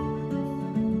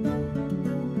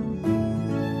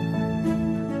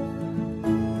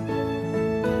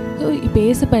 இப்போ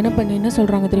ஏசப்பா என்ன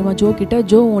சொல்கிறாங்க தெரியுமா ஜோ கிட்ட,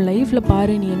 ஜோ உன் லைஃப்பில்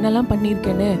பாரு நீ என்னெல்லாம்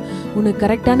பண்ணியிருக்கேன்னு, உனக்கு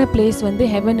கரெக்டான பிளேஸ் வந்து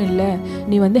ஹெவன் இல்லை,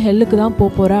 நீ வந்து ஹெல்லுக்கு தான்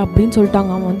போகிற அப்படின்னு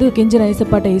சொல்லிட்டாங்க. அவன் வந்து கெஞ்சிறான்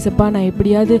ஏசப்பாட்ட, ஏசப்பா நான்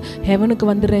எப்படியாவது ஹெவனுக்கு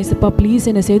வந்துடுறேன் ஏசப்பா ப்ளீஸ்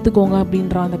என்னை சேர்த்துக்கோங்க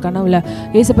அப்படின்றான் அந்த கனவில்.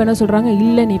 ஏசப்பா என்ன சொல்கிறாங்க,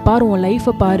 இல்லை நீ பாரு உன்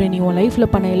லைஃப்பை பாரு, நீ உன்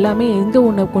லைஃப்பில் பண்ண எல்லாமே எங்கே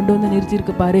உன்னை கொண்டு வந்து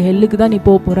நிறுத்தியிருக்கு பாரு, ஹெல்லுக்கு தான் நீ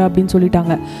போகிற அப்படின்னு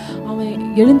சொல்லிட்டாங்க. அவன்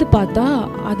எழுந்து பார்த்தா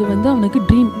அது வந்து அவனுக்கு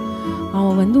ட்ரீம்.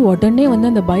 அவன் வந்து உடனே வந்து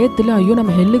அந்த பயத்தில், ஐயோ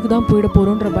நம்ம ஹெல்லுக்கு தான் போயிட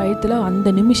போகிறோன்ற பயத்தில் அந்த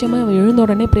நிமிஷமே அவன் எழுந்த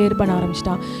உடனே ப்ரேயர் பண்ண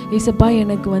ஆரம்பிச்சிட்டான். ஏசப்பா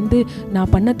எனக்கு வந்து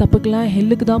நான் பண்ண தப்புக்கெல்லாம்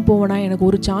ஹெல்லுக்கு தான் போவேனா, எனக்கு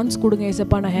ஒரு சான்ஸ் கொடுங்க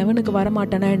ஏசப்பா, நான் ஹெவனுக்கு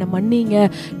வரமாட்டேனா, என்னை மன்னிங்க,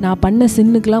 நான் பண்ண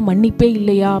சின்னுக்கெலாம் மன்னிப்பே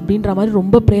இல்லையா அப்படின்ற மாதிரி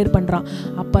ரொம்ப ப்ரேயர் பண்ணுறான்.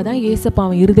 அப்போ தான் ஏசப்பா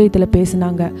அவன் இருதயத்தில்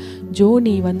பேசினாங்க, ஜோ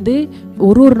நீ வந்து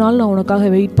ஒரு நாள் நான் உனக்காக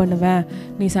வெயிட் பண்ணுவேன்,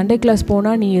 நீ சண்டே கிளாஸ்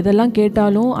போனால் நீ எதெல்லாம்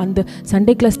கேட்டாலும் அந்த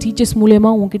சண்டே கிளாஸ் டீச்சர்ஸ்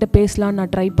மூலயமா உன்கிட்ட பேசலான்னு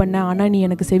நான் ட்ரை பண்ணேன், ஆனால் நீ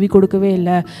எனக்கு செவி கொடுக்கவே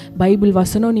இல்லை, பைபிள்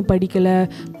வசனம் நீ படிக்கலை,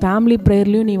 ஃபேமிலி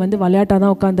ப்ரேயர்லையும் நீ வந்து விளையாட்டாக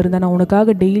தான் உட்காந்துருந்த, நான்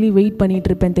உனக்காக டெய்லி வெயிட்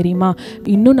பண்ணிகிட்டு இருப்பேன் தெரியுமா,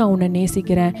 இன்னும் நான் உன்னை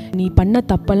நேசிக்கிறேன், நீ பண்ண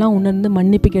தப்பெல்லாம் உன்னிருந்து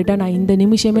மன்னிப்பு கேட்டால் நான் இந்த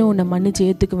நிமிஷமே உன்னை மன்னிச்சு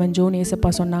ஏற்றுக்குவேன் ஜோன்னு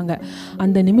ஏசப்பா சொன்னாங்க.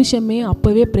 அந்த நிமிஷமே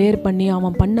அப்போவே ப்ரேயர் பண்ணி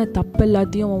அவன் பண்ண தப்பு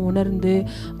எல்லாத்தையும் அவன் உணர்ந்து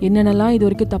என்னென்னலாம் இது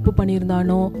வரைக்கும் தப்பு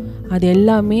பண்ணியிருந்தானோ அது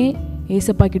எல்லாமே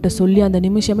ஏசப்பா கிட்ட சொல்லி அந்த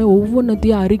நிமிஷமே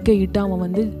ஒவ்வொன்றத்தையும் அறிக்கையிட்டு அவன்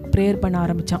வந்து ப்ரேயர் பண்ண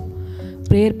ஆரம்பித்தான்.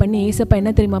 ப்ரேயர் பண்ணி ஏசப்பா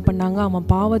என்ன தெரியுமா பண்ணாங்க, அவன்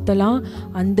பாவத்தெல்லாம்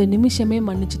அந்த நிமிஷமே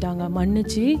மன்னிச்சிட்டாங்க.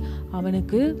 மன்னிச்சு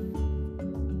அவனுக்கு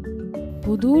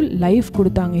புது லைஃப்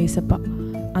கொடுத்தாங்க ஏசப்பா.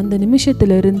 அந்த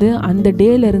நிமிஷத்துலேருந்து அந்த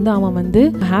டேலேருந்து அவன் வந்து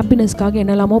ஹாப்பினஸ்க்காக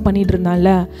என்னெல்லாமோ பண்ணிகிட்டு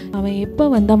இருந்தான்ல, அவன் எப்போ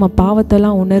வந்து அவன்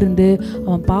பாவத்தெல்லாம் உணர்ந்து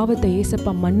அவன் பாவத்தை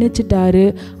ஏசப்பா மன்னிச்சிட்டாரு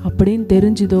அப்படின்னு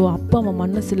தெரிஞ்சுதோ அப்போ அவன்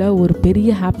மனசில் ஒரு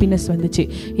பெரிய ஹாப்பினஸ் வந்துச்சு.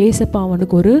 ஏசப்பா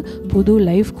அவனுக்கு ஒரு புது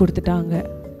லைஃப் கொடுத்துட்டாங்க.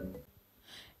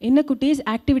 என்ன குட்டீஸ்,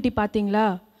 ஆக்டிவிட்டி பார்த்தீங்களா?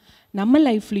 நம்ம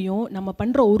லைஃப்லேயும் நம்ம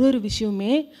பண்ணுற ஒரு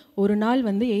விஷயமே ஒரு நாள்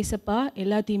வந்து ஏசப்பா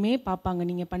எல்லாத்தையுமே பார்ப்பாங்க.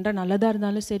 நீங்கள் பண்ணுற நல்லதாக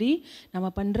இருந்தாலும் சரி, நம்ம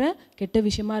பண்ணுற கெட்ட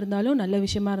விஷயமா இருந்தாலும் நல்ல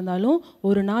விஷயமா இருந்தாலும்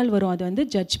ஒரு நாள் வரும், அது வந்து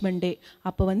ஜட்ஜ்மெண்ட் டே.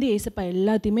 அப்போ வந்து ஏசப்பா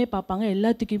எல்லாத்தையுமே பார்ப்பாங்க.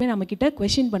 எல்லாத்துக்குமே நம்மக்கிட்ட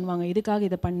கொஷின் பண்ணுவாங்க, இதுக்காக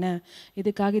இதை பண்ண,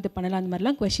 இதுக்காக இதை பண்ணலாம், அந்த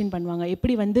மாதிரிலாம் கொஷின் பண்ணுவாங்க.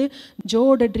 எப்படி வந்து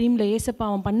ஜோவோட ட்ரீமில் ஏசப்பா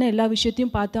அவன் பண்ண எல்லா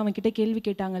விஷயத்தையும் பார்த்து அவன்கிட்ட கேள்வி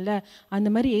கேட்டாங்கல்ல, அந்த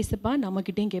மாதிரி ஏசப்பா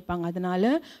நம்மக்கிட்டையும் கேட்பாங்க.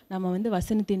 அதனால் நம்ம வந்து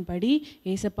வசனத்தின் படி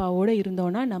ஏசப்பாவோடு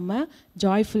இருந்தோன்னா நம்ம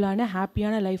ஜாய்ஃபுல்லான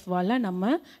ஹாப்பியான லைஃப் வாழ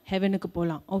நம்ம ஹெவனுக்கு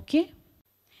போகலாம். ஓகே,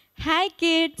 ஹாய்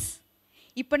கிட்ஸ்,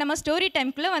 இப்போ நம்ம ஸ்டோரி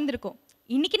டைம்குள்ளே வந்திருக்கோம்.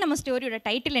 இன்றைக்கி நம்ம ஸ்டோரியோட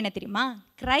டைட்டில் என்ன தெரியுமா?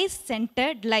 கிரைஸ்ட்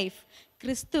சென்டர்ட் லைஃப்,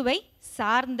 கிறிஸ்துவை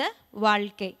சார்ந்த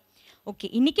வாழ்க்கை. ஓகே,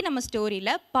 இன்றைக்கி நம்ம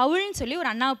ஸ்டோரியில் பவுல்னு சொல்லி ஒரு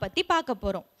அண்ணாவை பற்றி பார்க்க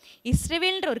போகிறோம்.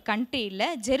 இஸ்ரேல்ன்ற ஒரு கண்ட்ரியில்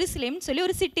ஜெருசலேம்னு சொல்லி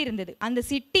ஒரு சிட்டி இருந்தது. அந்த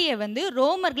சிட்டியை வந்து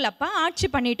ரோமர்கள் அப்போ ஆட்சி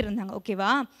பண்ணிகிட்டு இருந்தாங்க.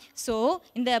 ஓகேவா? ஸோ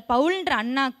இந்த பவுல்ன்ற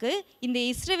அண்ணாக்கு இந்த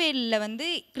இஸ்ரேலில் வந்து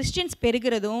கிறிஸ்டியன்ஸ்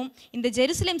பெருகிறதும் இந்த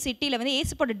ஜெருசலேம் சிட்டியில் வந்து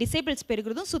ஏசுப்போட டிசைபிள்ஸ்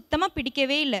பெருகிறதும் சுத்தமாக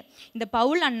பிடிக்கவே இல்லை. இந்த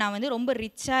பவுல் அண்ணா வந்து ரொம்ப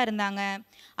ரிச்சாக இருந்தாங்க.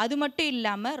 அது மட்டும்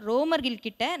இல்லாமல்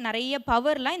ரோமர்கள்கிட்ட நிறைய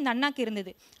பவர்லாம் இந்த அண்ணாக்கு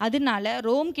இருந்தது. அதனால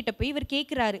ரோம் கிட்ட போய் இவர்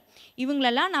கேட்குறாரு,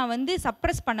 இவங்களெல்லாம் நான் வந்து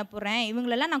சப்ரஸ் பண்ண போகிறேன்,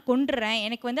 இவங்களெல்லாம் நான் கொண்டுறேன்,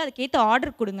 எனக்கு வந்து அதுக்கேற்ற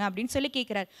ஆர்டர் கொடுங்க அப்படின்னு சொல்லி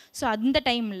கேட்குறாரு. ஸோ அந்த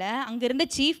டைமில் அங்கே இருந்த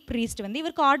சீஃப் ப்ரீஸ்ட் வந்து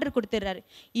இவருக்கு ஆர்டர் கொடுத்துட்றாரு.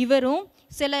 இவரும்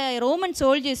சில ரோமன்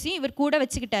சோல்ஜர்ஸையும் இவர் கூட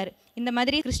வச்சுக்கிட்டாரு, இந்த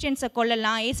மாதிரி கிறிஸ்டியன்ஸை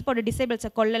கொல்லலாம், ஏசுப்போட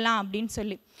டிசேபிள்ஸை கொல்லலாம் அப்படின்னு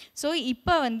சொல்லி. ஸோ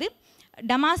இப்போ வந்து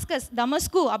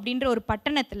தமஸ்கு அப்படின்ற ஒரு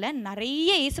பட்டணத்தில் நிறைய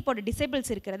ஏசுப்போட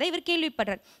டிசேபிள்ஸ் இருக்கிறத இவர்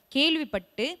கேள்விப்படுறார்.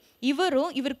 கேள்விப்பட்டு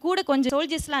இவர் கூட கொஞ்சம்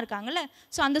சோல்ஜர்ஸ்லாம் இருக்காங்கல்ல,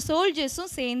 ஸோ அந்த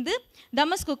சோல்ஜர்ஸும் சேர்ந்து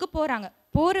தமஸ்குக்கு போகிறாங்க.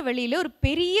 போகிற வழியில் ஒரு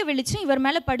பெரிய வெளிச்சம் இவர்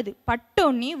மேலே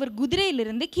பட்டோன்னே இவர்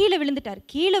குதிரையிலிருந்து கீழே விழுந்துட்டார்.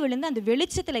 கீழே விழுந்து அந்த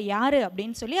வெளிச்சத்தில் யார்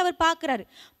அப்படின்னு சொல்லி அவர் பார்க்குறாரு.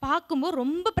 பார்க்கும்போது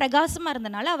ரொம்ப பிரகாசமாக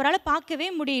இருந்தனால அவரால் பார்க்கவே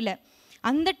முடியல.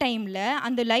 அந்த டைமில்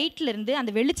அந்த லைட்லேருந்து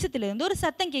அந்த வெளிச்சத்துலேருந்து ஒரு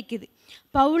சத்தம் கேட்குது,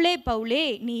 பவுலே பவுலே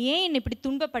நீ ஏன் என்னை இப்படி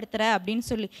துன்பப்படுத்துகிற அப்படின்னு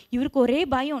சொல்லி. இவருக்கு ஒரே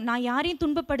பயம், நான் யாரையும்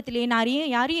துன்பப்படுத்தலையே, நான்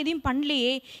யாரையும் எதையும்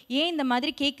பண்ணலையே, ஏன் இந்த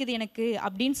மாதிரி கேட்குது எனக்கு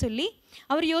அப்படின்னு சொல்லி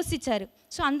அவர் யோசித்தார்.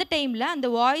 ஸோ அந்த டைமில் அந்த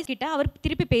வாய்ஸ் கிட்ட அவர்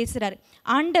திருப்பி பேசுகிறார்,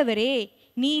 ஆண்டவரே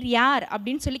நீர் யார்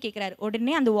அப்படின்னு சொல்லி கேட்குறாரு.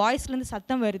 உடனே அந்த வாய்ஸ்லேருந்து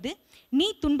சத்தம் வருது, நீ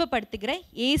துன்பப்படுத்துகிற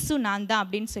ஏசு நான் தான்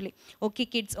அப்படின்னு சொல்லி. ஓகே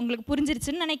கிட்ஸ், உங்களுக்கு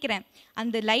புரிஞ்சிருச்சுன்னு நினைக்கிறேன்.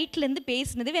 அந்த லைட்லேருந்து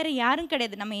பேசுனது வேறு யாரும்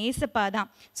கிடையாது, நம்ம ஏசப்பா தான்.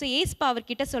 ஸோ ஏசப்பா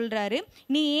அவர்கிட்ட சொல்கிறாரு,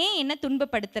 நீ ஏன் என்ன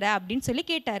துன்பப்படுத்துகிற அப்படின்னு சொல்லி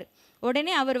கேட்டார்.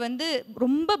 உடனே அவர் வந்து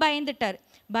ரொம்ப பயந்துட்டார்.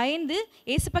 பயந்து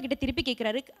ஏசப்பா கிட்ட திருப்பி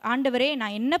கேட்குறாரு, ஆண்டவரே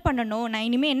நான் என்ன பண்ணணும், நான்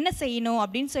இனிமேல் என்ன செய்யணும்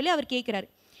அப்படின்னு சொல்லி அவர் கேட்குறாரு.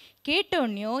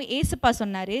 கேட்டோன்னையும் ஏசப்பா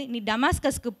சொன்னார், நீ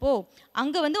டமாஸ்கஸ்க்கு போ,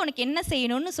 அங்கே வந்து உனக்கு என்ன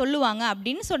செய்யணும்னு சொல்லுவாங்க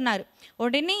அப்படின்னு சொன்னார்.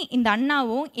 உடனே இந்த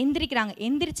அண்ணாவும் எந்திரிக்கிறாங்க.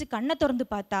 எந்திரிச்சு கண்ணை திறந்து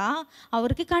பார்த்தா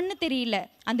அவருக்கு கண்ணு தெரியல.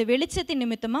 அந்த வெளிச்சத்தின்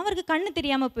நிமித்தமாக அவருக்கு கண்ணு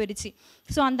தெரியாமல் போயிடுச்சு.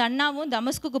 ஸோ அந்த அண்ணாவும்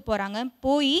தமஸ்குக்கு போகிறாங்க.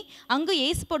 போய் அங்கே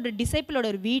ஏசுப்போட டிசைப்பிளோட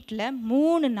ஒரு வீட்டில்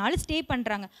 3 நாள் ஸ்டே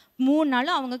பண்ணுறாங்க. 3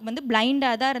 நாளும் அவங்க வந்து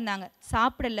பிளைண்டாக தான் இருந்தாங்க,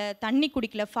 சாப்பிடலை, தண்ணி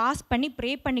குடிக்கல, ஃபாஸ்ட் பண்ணி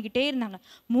ப்ரே பண்ணிக்கிட்டே இருந்தாங்க.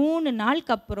 3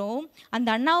 நாளுக்கு அப்புறம் அந்த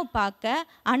அண்ணாவை பார்க்க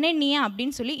அனனியா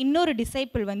அப்படின்னு சொல்லி இன்னொரு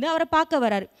டிசைப்பிள் வந்து அவரை பார்க்க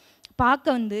வராரு.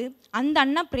 பார்க்க வந்து அந்த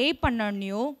அண்ணா ப்ரே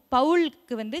பண்ணோன்னையும்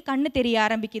பவுலுக்கு வந்து கண்ணு தெரிய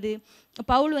ஆரம்பிக்குது.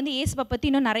 பவுல் வந்து ஏசுப்பா பற்றி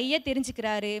இன்னும் நிறைய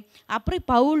தெரிஞ்சுக்கிறாரு. அப்புறம்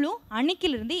பவுலும்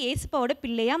அன்னைக்கிலிருந்து ஏசுப்பாவோட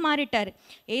பிள்ளையாக மாறிட்டார்.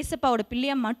 ஏசப்பாவோட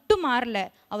பிள்ளையாக மட்டும் மாறல,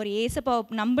 அவர்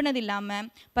ஏசப்பாவை நம்பினது இல்லாமல்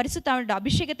பரிசுத்தாவோட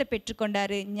அபிஷேகத்தை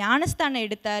பெற்றுக்கொண்டார், ஞானஸ்தானம்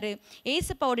எடுத்தார்,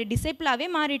 ஏசப்பாவோட டிசைப்பிளாகவே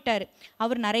மாறிட்டார்.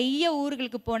 அவர் நிறைய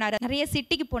ஊர்களுக்கு போனார், நிறைய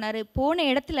சிட்டிக்கு போனார். போன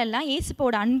இடத்துலலாம்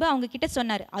ஏசப்பாவோட அன்பை அவங்க கிட்ட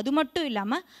சொன்னார். அது மட்டும்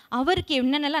இல்லாமல் அவருக்கு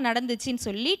என்னென்னலாம் நடந்துச்சுன்னு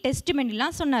சொல்லி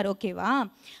டெஸ்டிமெண்ட்லாம் சொன்னார். ஓகேவா?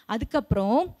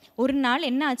 அதுக்கப்புறம் ஒரு நாள்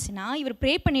என்ன ஆச்சுன்னா, இவர்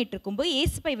ப்ரே பண்ணிட்டு இருக்கும்போது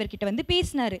ஏசப்பா இவர்கிட்ட வந்து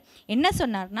பேசினார். என்ன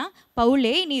சொன்னார்னா,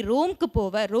 பவுலே நீ ரோம்க்கு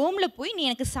போவ, ரோமில் போய் நீ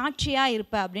எனக்கு சாட்சியாக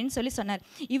இருப்ப அப்படின்னு சொல்லி சொன்னார்.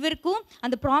 இவருக்கும்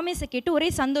அந்த ப்ராமிஸை கேட்டு ஒரே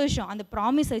சந்தோஷம். அந்த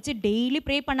ப்ராமிஸை வச்சு டெய்லி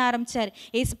ப்ரே பண்ண ஆரம்பித்தார்.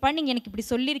 ஏசப்பா நீங்கள் எனக்கு இப்படி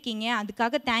சொல்லியிருக்கீங்க,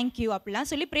 அதுக்காக தேங்க்யூ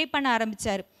அப்படிலாம் சொல்லி ப்ரே பண்ண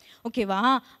ஆரம்பித்தார். ஓகேவா?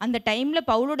 அந்த டைமில்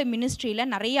பவுலோட மினிஸ்ட்ரியில்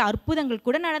நிறைய அற்புதங்கள்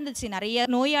கூட நடந்துச்சு. நிறைய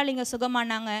நோயாளிங்க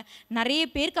சுகமானாங்க. நிறைய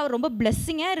பேருக்கு அவர் ரொம்ப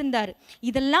பிளெஸ்ஸிங்காக இருந்தார்.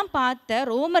 இதெல்லாம் பார்த்த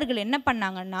ரோமர்கள் என்ன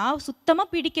பண்ணாங்கன்னா சுத்தமாக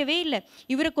பிடிக்கவே இல்லை.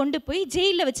 இவரை கொண்டு போய்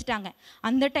ஜெயிலில் வச்சுட்டாங்க.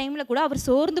 அந்த டைமில் கூட அவர்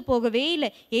சோர்ந்து போகவே இல்லை.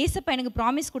 ஏசப்பா எனக்கு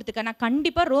ப்ராமிஸ் கொடுத்துக்க, நான்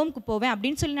கண்டிப்பாக ரோமுக்கு போவேன்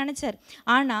அப்படின்னு சொல்லி நினச்சார்.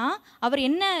 ஆனால் அவர்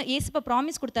என்ன ஏசப்பா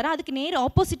ப்ராமிஸ் கொடுத்தாரோ அதுக்கு நேர்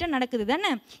ஆப்போசிட்டாக நடக்குது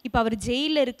தானே. இப்போ அவர்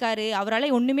ஜெயிலில் இருக்காரு,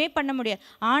 அவரால் ஒன்றுமே பண்ண முடியாது.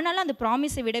 ஆனாலும் அந்த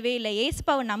ப்ராமிஸை விடவே இல்லை,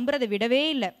 ஏசப்பாவை நம்புறதை விடவே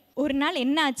இல்லை. ஒரு நாள்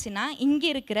என்ன ஆச்சுன்னா, இங்கே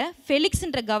இருக்கிற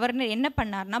ஃபெலிக்ஸ்ன்ற கவர்னர் என்ன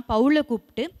பண்ணார்னா பவுலை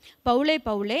கூப்பிட்டு,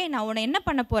 பவுலே நான் உன்னை என்ன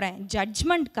பண்ண போகிறேன்,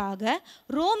 ஜட்ஜ்மெண்ட்காக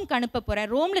ரோம்க்கு அனுப்ப போகிறேன்,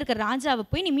 ரோமில் இருக்கிற ராஜாவை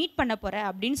போய் நீ மீட் பண்ண போகிற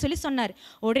அப்படின்னு சொல்லி சொன்னார்.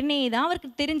 உடனே தான்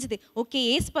அவருக்கு தெரிஞ்சுது, ஓகே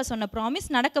ஏசப்பா சொன்ன ப்ராமிஸ்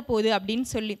நடக்க போகுது அப்படின்னு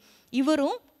சொல்லி.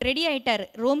 இவரும் ரெடி ஆகிட்டார்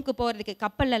ரோமுக்கு போகிறதுக்கு.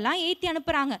 கப்பலெல்லாம் ஏற்றி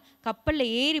அனுப்புகிறாங்க.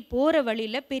 கப்பலில் ஏறி போகிற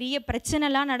வழியில் பெரிய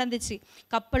பிரச்சனைலாம் நடந்துச்சு.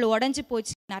 கப்பல் உடஞ்சி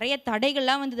போச்சு, நிறைய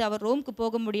தடைகள்லாம் வந்தது அவர் ரோமுக்கு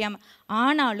போக முடியாமல்.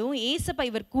 ஆனாலும் ஏசப்பா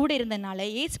இவர் கூட இருந்தனால,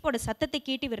 ஏசப்போட சத்தத்தை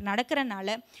கேட்டு இவர் நடக்கிறனால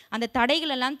அந்த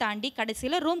தடைகளெல்லாம் தாண்டி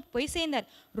கடைசியில் ரோமுக்கு போய் சேர்ந்தார்.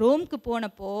 ரோமுக்கு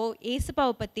போனப்போ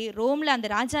ஏசப்பாவை பற்றி ரோமில் அந்த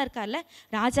ராஜா இருக்கார்ல,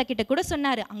 ராஜா கிட்ட கூட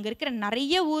சொன்னார். அங்கே இருக்கிற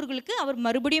நிறைய ஊர்களுக்கு அவர்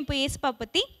மறுபடியும் போய் ஏசப்பாவை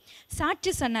பற்றி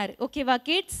சாட்சி சொன்னார். ஓகேவா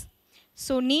கிட்ஸ்?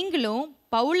 ஸோ நீங்களும்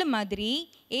பவுல் மாதிரி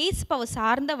ஏசப்பாவை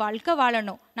சார்ந்த வாழ்க்கை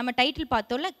வாழணும். நம்ம டைட்டில்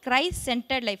பார்த்தோம்ல, கிரைஸ்ட்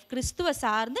சென்டர்ட் லைஃப், கிறிஸ்துவை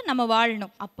சார்ந்து நம்ம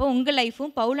வாழணும். அப்போ உங்கள்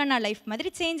லைஃப்பும் பவுலனா லைஃப்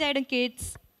மாதிரி சேஞ்ச் ஆகிடும்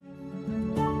கிட்ஸ்.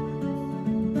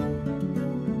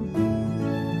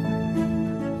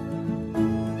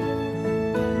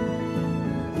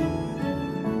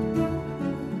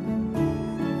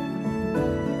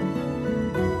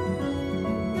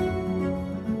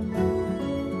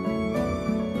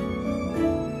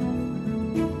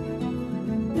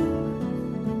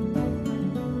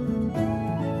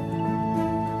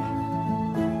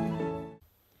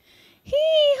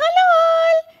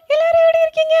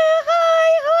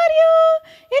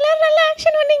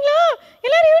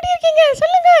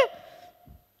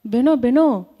 பெனோ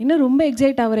இன்னும் ரொம்ப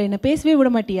எக்ஸைட் ஆகிற, என்ன பேசவே விட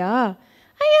மாட்டியா?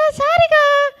 ஐயா சாரிக்கா,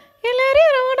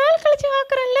 எல்லாரையும் ரொம்ப நாள் கழிச்சு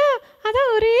பார்க்குறேன்ல, அதான்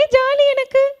ஒரே ஜாலி.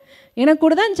 எனக்கு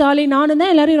கூட தான் ஜாலி, நானும்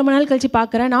தான் எல்லாரையும் ரொம்ப நாள் கழிச்சு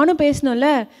பார்க்குறேன், நானும் பேசணும்ல.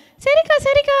 சரிக்கா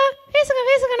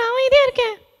பேசுங்க, நான் அமைதியாக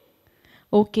இருக்கேன்.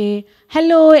 ஓகே,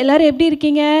 ஹலோ எல்லாரும் எப்படி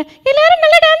இருக்கீங்க? எல்லாரும்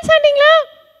நல்லா டான்ஸ் ஆடிங்களா?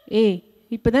 ஏய்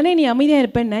இப்போ தானே நீ அமைதியாக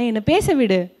இருப்பேன்னு என்னை பேச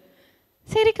விடு.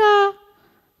 சரிக்கா,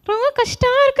 ரொம்ப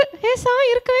கஷ்டமாக இருக்குது,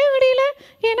 இருக்கவே முடியல,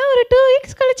 ஏன்னா ஒரு 2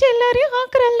 வீக்ஸ் கழிச்சு எல்லாரையும்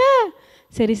பார்க்குறேன்ல.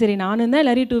 சரி நானும் தான்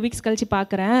எல்லாரையும் 2 வீக்ஸ் கழிச்சு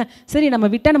பார்க்குறேன். சரி நம்ம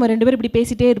விட்டால் நம்ம 2 பேரும் இப்படி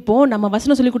பேசிகிட்டே இருப்போம். நம்ம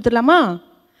வசனம் சொல்லி கொடுத்துடலாமா?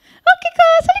 ஓகேக்கா,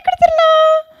 சொல்லி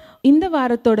கொடுத்துடலாம். இந்த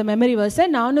வாரத்தோட மெமரி வேர்ஸை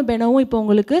நானும் பெனோவும் இப்போ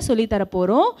உங்களுக்கு சொல்லித்தர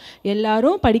போகிறோம்.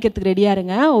 எல்லாரும் படிக்கிறதுக்கு ரெடியாக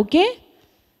இருங்க. ஓகே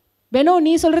பெனோ,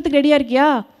 நீ சொல்கிறதுக்கு ரெடியாக இருக்கியா?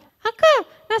 அக்கா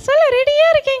நான் சொல்ல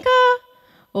ரெடியாக இருக்கேன்க்கா.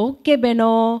 ஓகே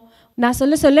பெனோ, நான்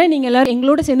சொல்ல நீங்கள் எல்லோரும்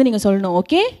எங்களோட சேர்ந்து நீங்கள் சொல்லணும்.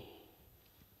 ஓகே?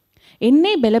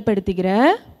 என்னை பலப்படுத்துகிற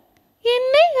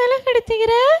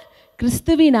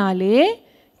கிறிஸ்துவினாலே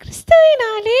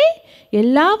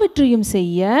எல்லாவற்றையும்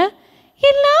செய்ய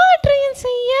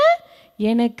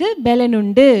எனக்கு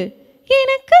பலனுண்டு.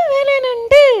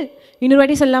 இன்னொரு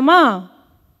வாட்டி சொல்லலாமா?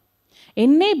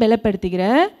 என்னை பலப்படுத்துகிற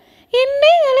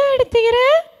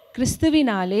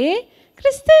கிறிஸ்துவினாலே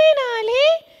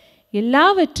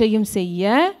எல்லாவற்றையும் செய்ய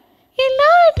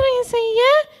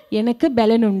எனக்கு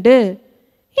பலனுண்டு.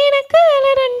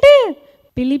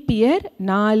 பிலிப்பியர்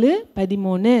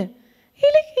 4:13.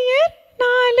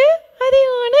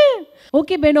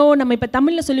 ஓகே பெனோ, நம்ம இப்போ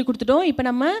தமிழில் சொல்லி கொடுத்துட்டோம். இப்போ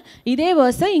நம்ம இதே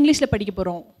வேர்ஸை இங்கிலீஷில் படிக்க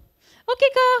போகிறோம்.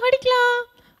 ஓகேக்கா, படிக்கலாம்.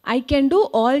 I can do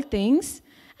all things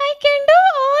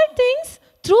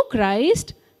through Christ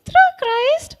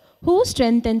who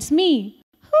strengthens me.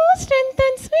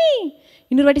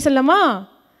 இன்னொரு வாட்டி சொல்லலாமா?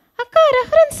 அக்கா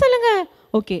ரெஃபரன்ஸ் சொல்லுங்க.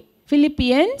 Okay,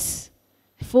 Philippians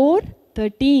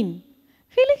 4:13.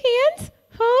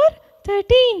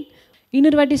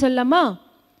 இன்னொரு வாட்டி சொல்லலாமா?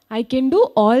 I can do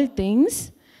all things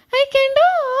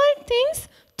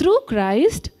through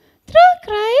Christ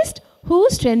who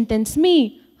strengthens me.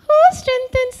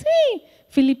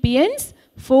 Philippians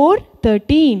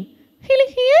 4:13.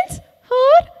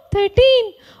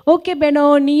 Okay Beno,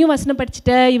 நீயும் வசனம்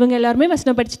படிச்சுட்ட, இவங்க எல்லாருமே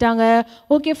வசனம் படிச்சுட்டாங்க.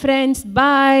 ஓகே ஃப்ரெண்ட்ஸ்,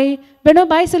 பாய். பெனோ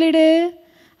பாய் சொல்லிடு.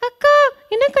 அக்கா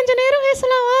இன்னும் கொஞ்சம் நேரம்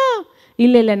பேசலாமா?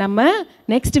 இல்லை நம்ம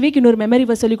நெக்ஸ்ட் வீக் இன்னொரு மெமரி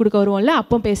வேர்ஸ் சொல்லி கொடுக்க வருவோம்ல,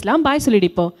 அப்போ பேசலாம். பாய் சொல்லிடு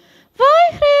இப்போ.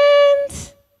 Bye friends.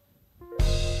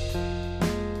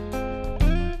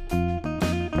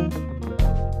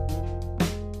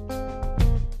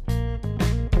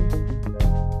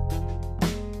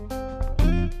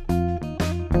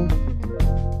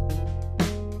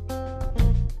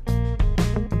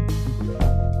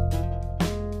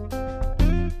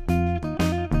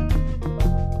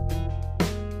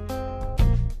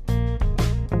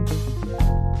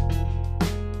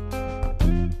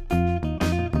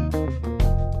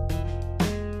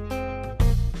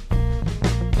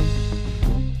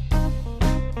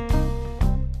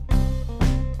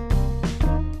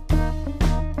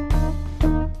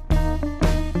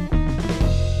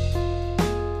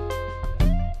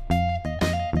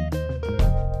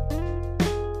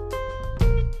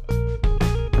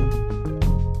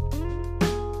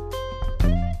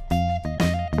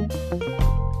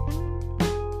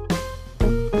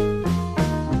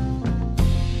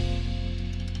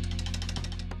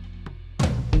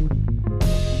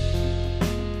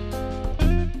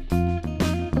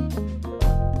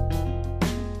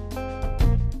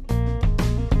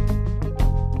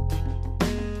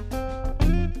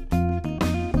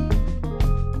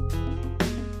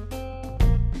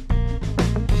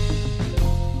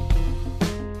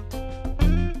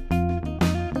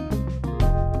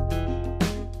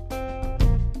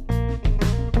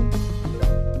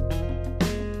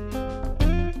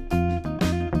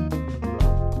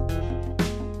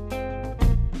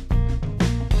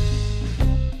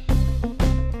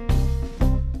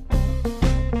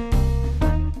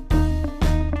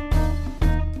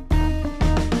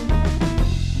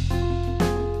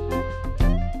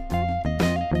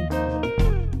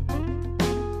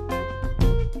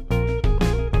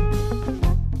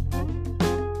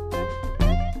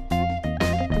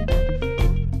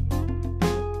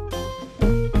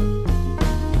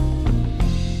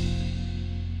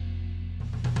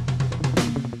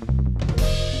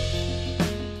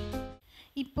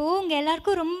 இப்போது உங்கள்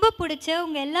எல்லாருக்கும் ரொம்ப பிடிச்ச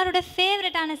உங்கள் எல்லாரோட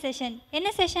ஃபேவரட்டான செஷன்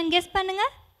என்ன செஷன் கெஸ்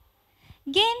பண்ணுங்கள்?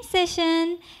 Game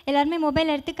session. எல்லாருமே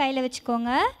மொபைல் எடுத்து கையில்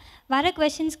வச்சுக்கோங்க. வர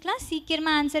கொஷின்ஸ்க்கெலாம்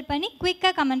சீக்கிரமாக ஆன்சர் பண்ணி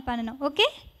குயிக்காக கமெண்ட் பண்ணணும். ஓகே?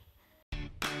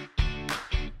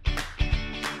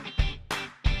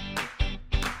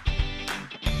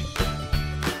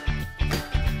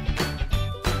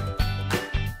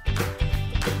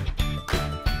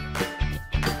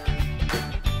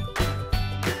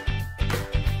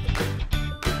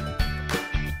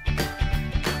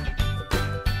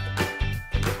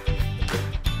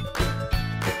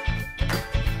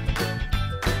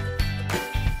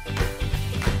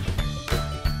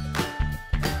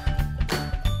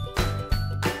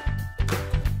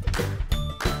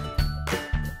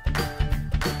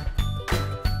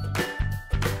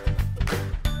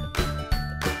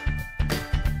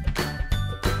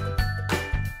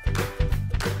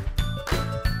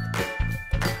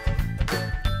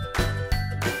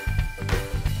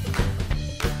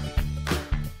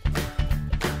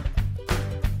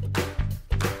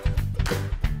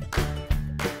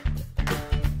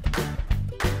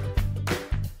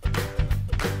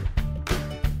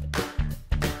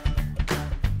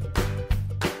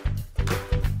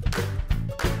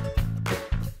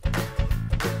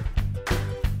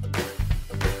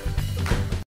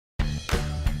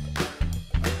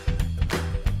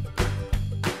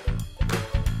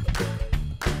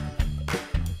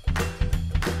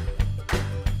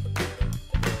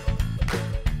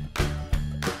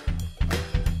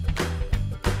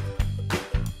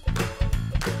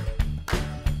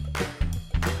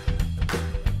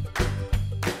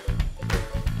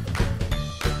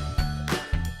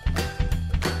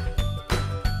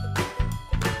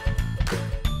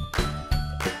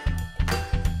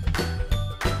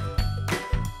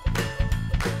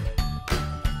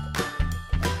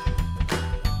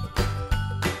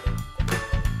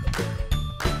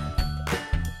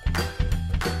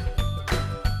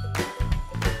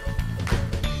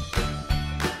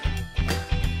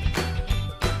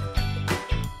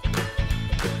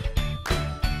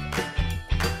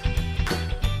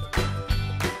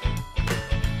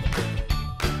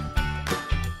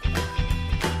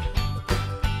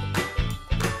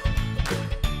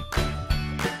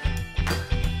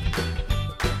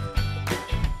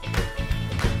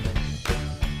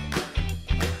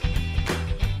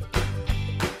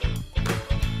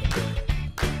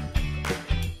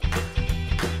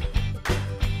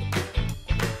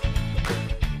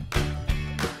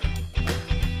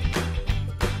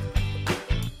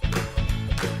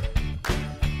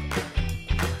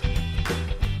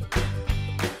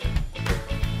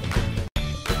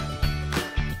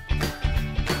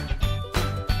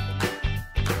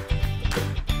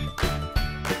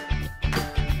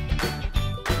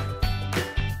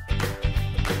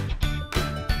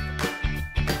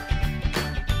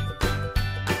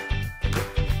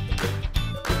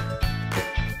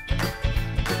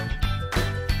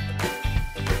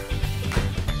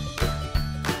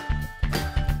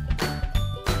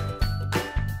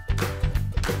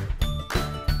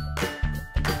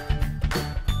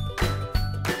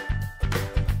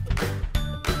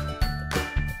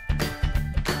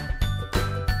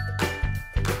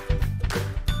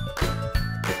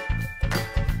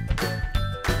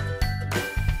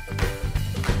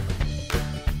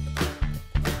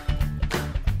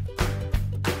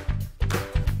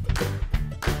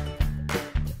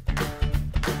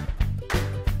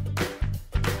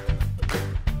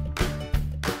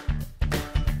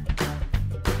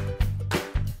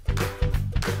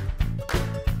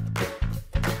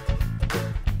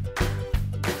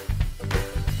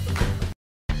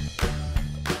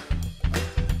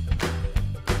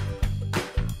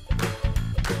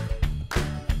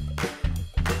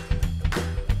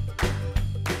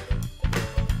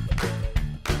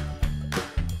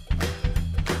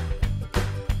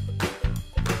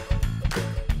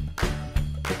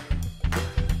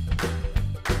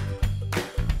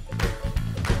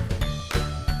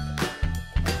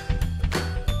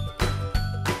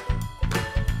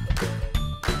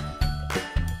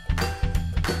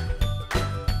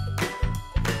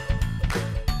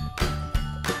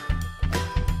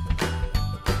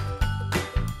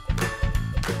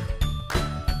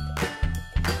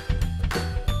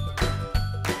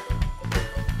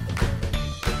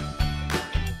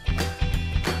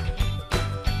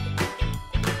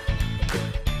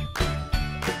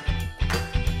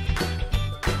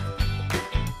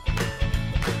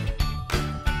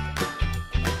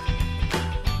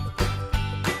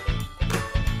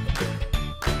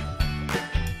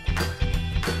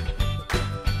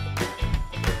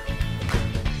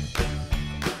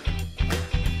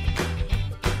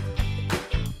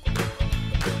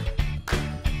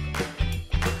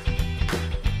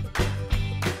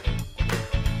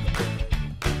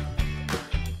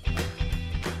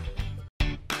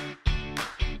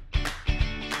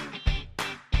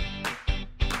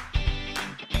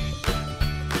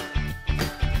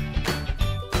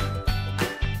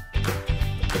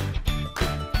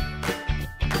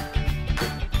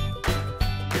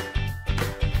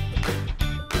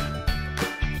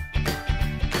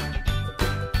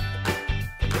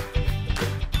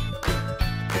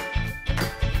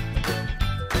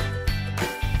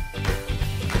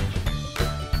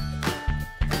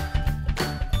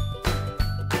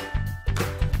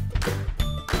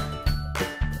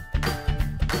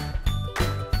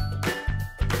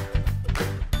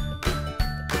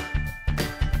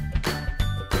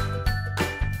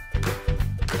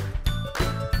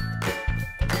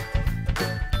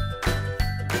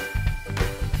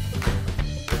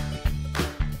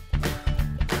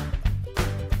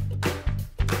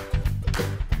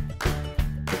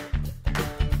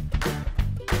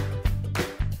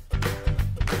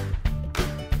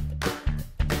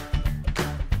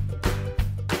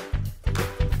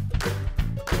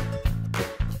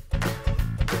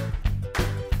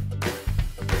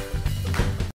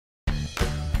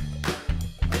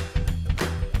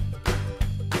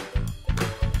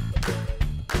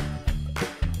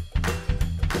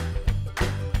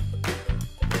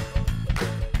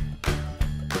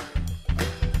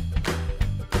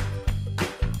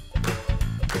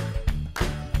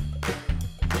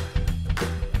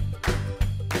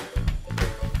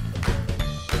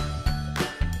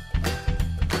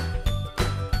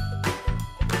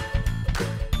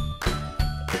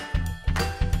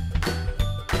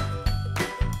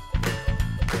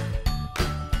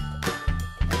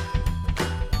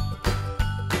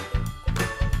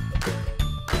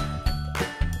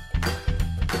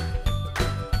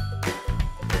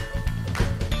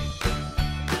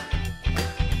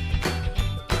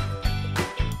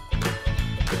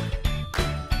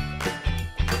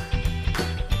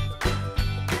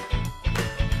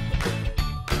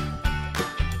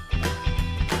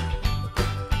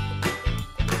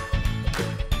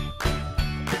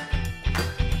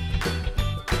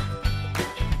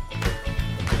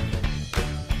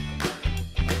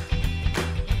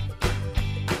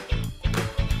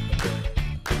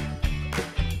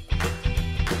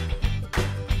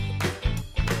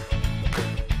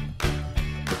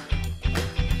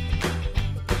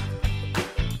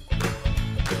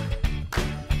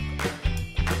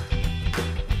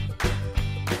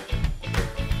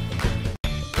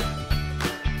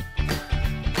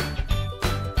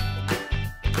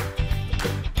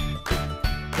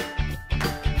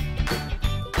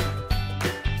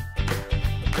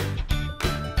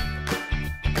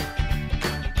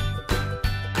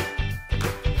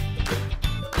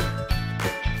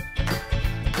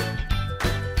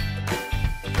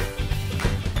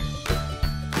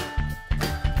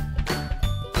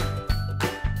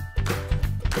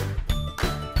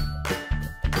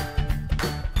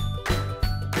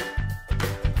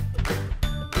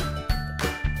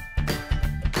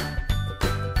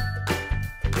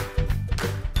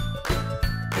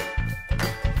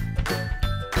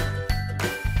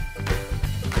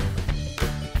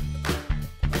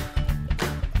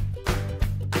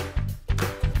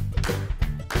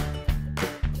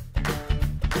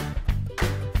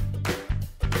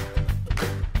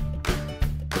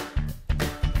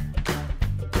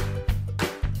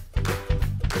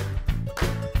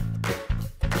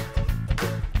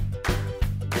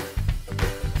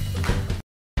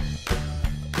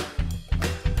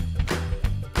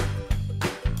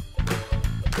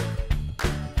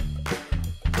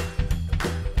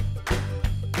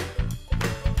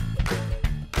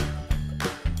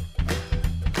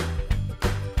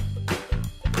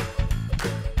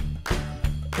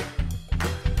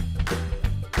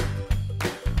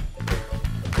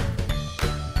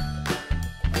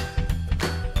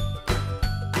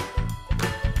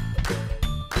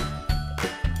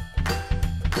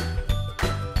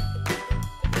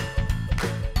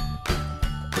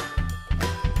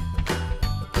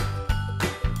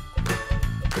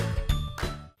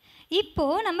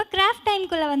 இப்போது நம்ம கிராஃப்ட்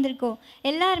டைம்குள்ளே வந்திருக்கோம்.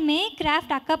 எல்லாருமே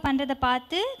கிராஃப்ட் அக்கா பண்ணுறதை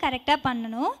பார்த்து கரெக்டாக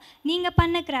பண்ணணும். நீங்கள்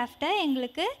பண்ண கிராஃப்டை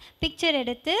எங்களுக்கு பிக்சர்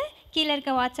எடுத்து கீழே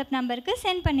இருக்க வாட்ஸ்அப் நம்பருக்கு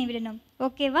சென்ட் பண்ணி விடணும்.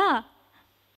 ஓகேவா?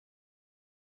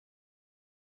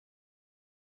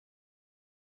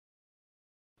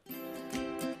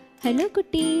 ஹலோ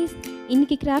குட்டீஸ்,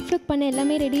 இன்றைக்கி கிராஃப்ட் ஒர்க் பண்ண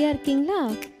எல்லாமே ரெடியாக இருக்கீங்களா?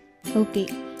 ஓகே,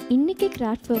 இன்றைக்கி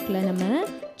கிராஃப்ட் ஒர்க்கில் நம்ம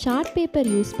சார்ட் பேப்பர்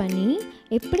யூஸ் பண்ணி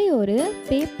எப்படி ஒரு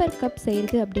பேப்பர் கப்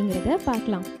செய்கிறது அப்படிங்கிறத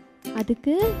பார்க்கலாம்.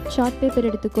 அதுக்கு சார்ட் பேப்பர்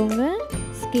எடுத்துக்கோங்க,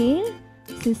 scale,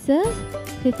 scissors,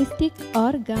 Fevistik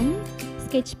R come,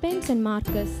 sketch Benz and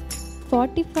markers.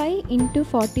 45 x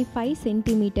 45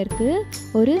 சென்டிமீட்டருக்கு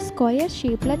ஒரு ஸ்கொயர்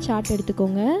ஷேப்பில் சார்ட்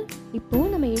எடுத்துக்கோங்க.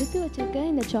 இப்போது நம்ம எடுத்து வச்சுருக்க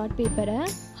இந்த சார்ட் பேப்பரை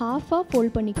ஹாஃபாக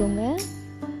ஃபோல்ட் பண்ணிக்கோங்க.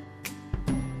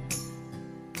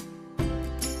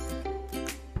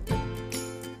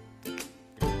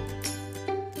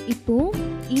 இப்போது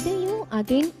இதையும்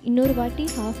அகைன் இன்னொரு வாட்டி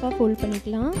ஹாஃபாக ஃபோல்ட்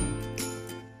பண்ணிக்கலாம்.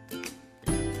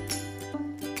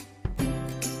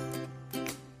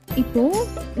 இப்போது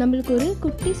நம்மளுக்கு ஒரு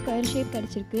குட்டி ஸ்கொயர் ஷேப்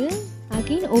கிடச்சிருக்கு.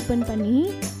 அகைன் ஓப்பன் பண்ணி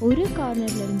ஒரு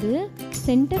கார்னர்லேருந்து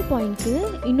சென்டர் பாயிண்ட்க்கு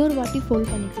இன்னொரு வாட்டி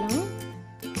ஃபோல்ட் பண்ணிக்கலாம்.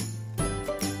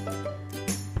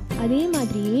 அதே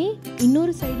மாதிரியே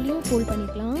இன்னொரு சைட்லேயும் ஃபோல்ட்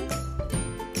பண்ணிக்கலாம்.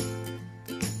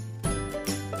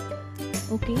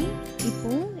 ஓகே,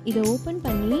 இப்போது இதை ஓப்பன்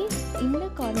பண்ணி இந்த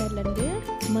கார்னர்லேருந்து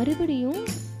மறுபடியும்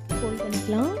ஃபோல்ட்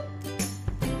பண்ணிக்கலாம்.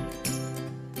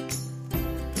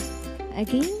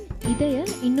 அகெயின் இதை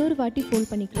இன்னொரு வாட்டி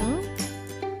ஃபோல்ட் பண்ணிக்கலாம்.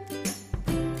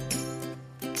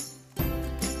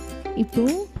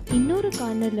 இப்போது இன்னொரு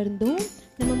கார்னர்லேருந்தும்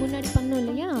நம்ம முன்னாடி பண்ணோம்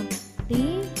இல்லையா, அதே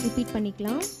ரிப்பீட்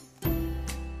பண்ணிக்கலாம்.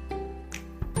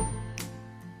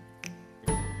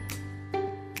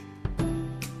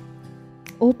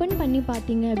 ஓப்பன் பண்ணி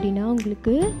பார்த்தீங்க அப்படின்னா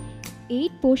உங்களுக்கு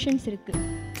 8 போர்ஷன்ஸ் இருக்குது.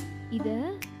 இதை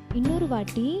இன்னொரு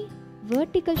வாட்டி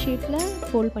வெர்டிக்கல் ஷேப்பில்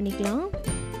ஃபோல்ட் பண்ணிக்கலாம்.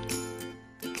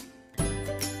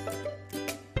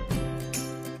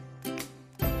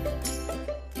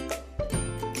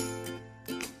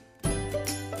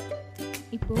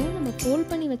 இப்போது நம்ம ஃபோல்ட்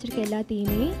பண்ணி வச்சுருக்க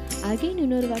எல்லாத்தையுமே அகைன்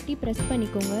இன்னொரு வாட்டி ப்ரெஸ்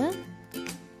பண்ணிக்கோங்க.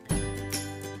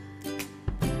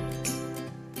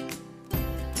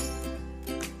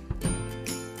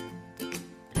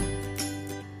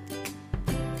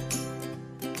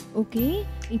 ஓகே,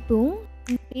 இப்போது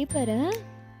இந்த பேப்பரை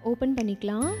ஓப்பன்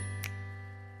பண்ணிக்கலாம்.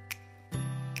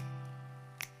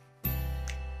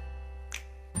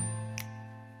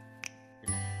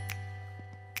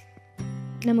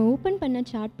 நம்ம ஓப்பன் பண்ண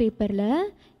சார்ட் பேப்பரில்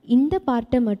இந்த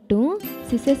பார்ட்டை மட்டும்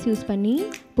சிசர்ஸ் யூஸ் பண்ணி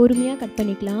பொறுமையாக கட்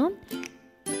பண்ணிக்கலாம்.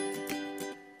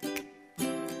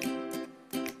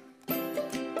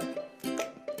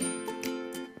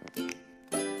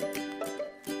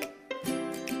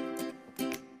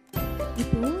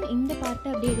 இப்போ இந்த பார்ட்டை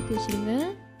அப்படியே எடுத்து வச்சுருங்க.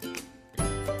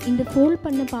 இந்த ஃபோல்ட்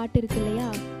பண்ண பார்ட் இருக்கு இல்லையா,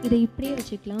 இதை இப்படியே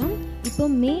வச்சுக்கலாம். இப்போ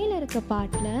மேலே இருக்க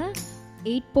பார்ட்டில்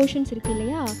 8 போர்ஷன்ஸ் இருக்கு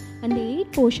இல்லையா, அந்த 8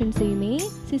 போர்ஷன்ஸையுமே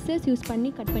சிசர்ஸ் யூஸ் பண்ணி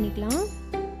கட் பண்ணிக்கலாம்.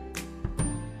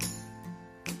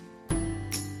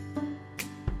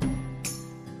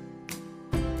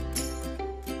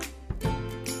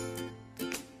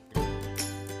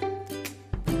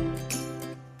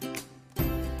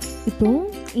 இப்போ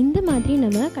இந்த மாதிரி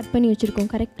நம்ம கட் பண்ணி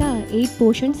வச்சுருக்கோம். கரெக்டாக 8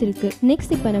 போர்ஷன்ஸ் இருக்குது.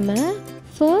 நெக்ஸ்ட் இப்போ நம்ம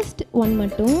ஃபர்ஸ்ட் ஒன்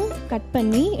மட்டும் கட்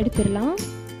பண்ணி எடுத்துடலாம்.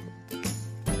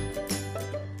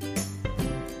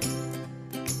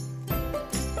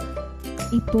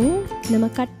 இப்போ நம்ம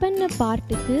கட் பண்ண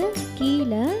பார்ட்டுக்கு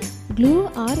கீழே க்ளூ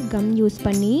ஆர் கம் யூஸ்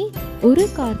பண்ணி ஒரு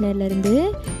கார்னர்லேருந்து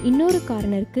இன்னொரு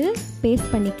கார்னருக்கு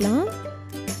பேஸ்ட் பண்ணிக்கலாம்.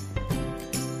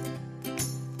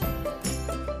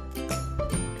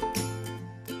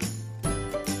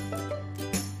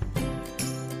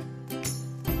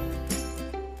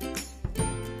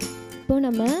 இப்போ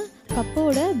நம்ம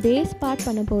கப்போட பேஸ் பார்ட்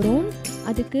பண்ண போகிறோம்.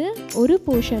 அதுக்கு ஒரு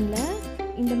போர்ஷனில்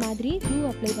இந்த மாதிரி க்ளூ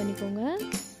அப்ளை பண்ணிக்கோங்க.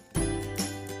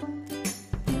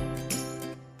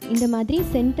 இந்த மாதிரி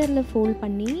சென்டரில் ஃபோல்ட்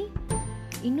பண்ணி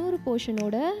இன்னொரு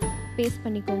போர்ஷனோட பேஸ்ட்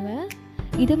பண்ணிக்கோங்க.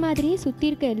 இது மாதிரி சுற்றி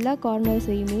இருக்க எல்லா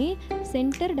கார்னர்ஸையுமே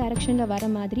சென்டர் டைரக்ஷனில் வர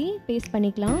மாதிரி பேஸ்ட்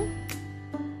பண்ணிக்கலாம்.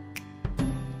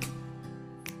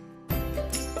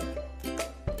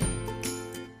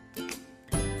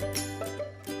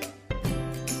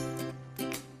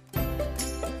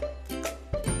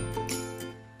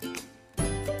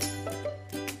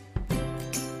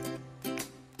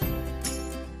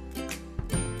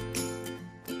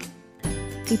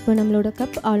 இப்போ நம்மளோட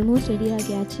கப் ஆல்மோஸ்ட் ரெடி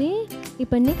ஆகியாச்சு.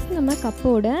 இப்போ நெக்ஸ்ட் நம்ம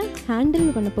கப்போட ஹேண்டில்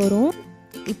பண்ண போகிறோம்.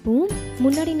 இப்போ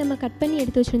முன்னாடி நம்ம கட் பண்ணி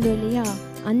எடுத்து வச்சுருந்தோம் இல்லையா,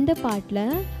 அந்த பார்ட்டில்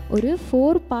ஒரு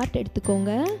 4 பார்ட்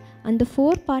எடுத்துக்கோங்க. அந்த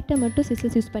 4 பார்ட்டை மட்டும்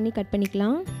சிசர்ஸ் யூஸ் பண்ணி கட்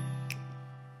பண்ணிக்கலாம்.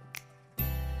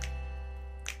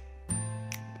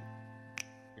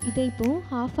 இதை இப்போது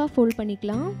ஹாஃபாக ஃபோல்ட்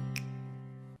பண்ணிக்கலாம்.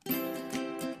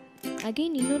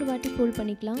 அகெயின் இன்னொரு வாட்டி ஃபோல்ட்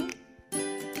பண்ணிக்கலாம்.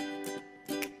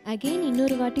 அகெயின்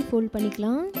இன்னொரு வாட்டி ஃபோல்ட்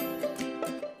பண்ணிக்கலாம்.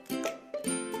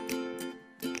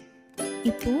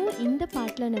 இப்போது இந்த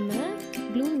பார்ட்டில் நம்ம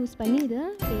க்ளூ யூஸ் பண்ணி இதை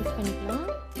பேஸ்ட் பண்ணிக்கலாம்.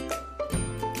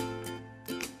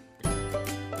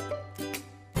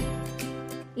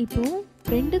 இப்போது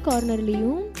 2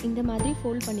 கார்னர்லேயும் இந்த மாதிரி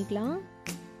ஃபோல்ட் பண்ணிக்கலாம்.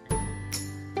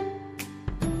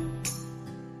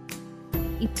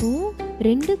 இப்போது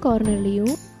 2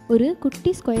 கார்னர்லேயும் ஒரு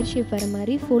குட்டி ஸ்கொயர் ஷேப் வர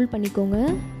மாதிரி ஃபோல்ட் பண்ணிக்கோங்க.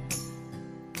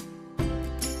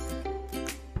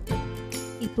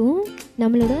 இப்போது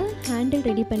நம்மளோட ஹேண்டில்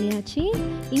ரெடி பண்ணியாச்சு.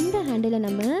 இந்த ஹேண்டிலை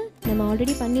நம்ம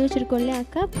ஆல்ரெடி பண்ணி வச்சுருக்கோம் இல்லையா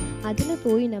கப், அதில்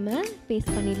போய் நம்ம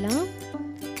பேஸ்ட் பண்ணிடலாம்.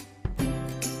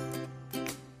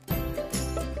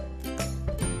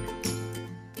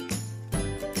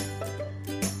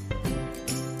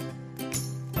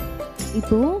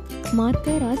 இப்போது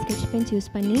marker R sketch Benz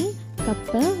use பண்ணி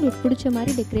கப்பை உங்களுக்கு பிடிச்ச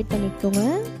மாதிரி டெக்கரேட் பண்ணிக்கோங்க.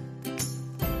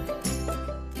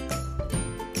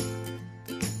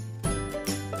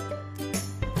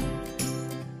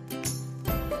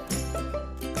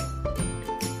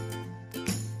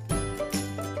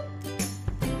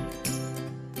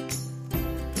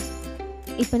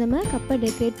 இப்போ நம்ம கப்பை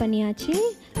டெக்கரேட் பண்ணியாச்சு.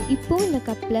 இப்போது இந்த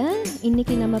கப்பில்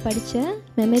இன்றைக்கி நம்ம படித்த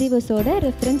மெமரி வர்ஸோட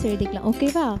ரெஃபரன்ஸ் எழுதிக்கலாம்.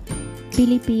 ஓகேவா?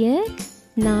 பிலிப்பியர்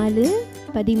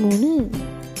 4:13.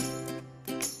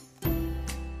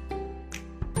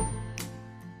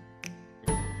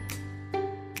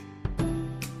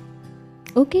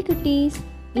 ஓகே குட்டீஸ்,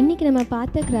 இன்றைக்கி நம்ம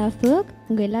பார்த்த கிராஃப்ட் ஒர்க்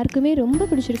உங்கள் எல்லாருக்குமே ரொம்ப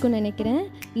பிடிச்சிருக்குன்னு நினைக்கிறேன்.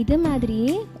 இது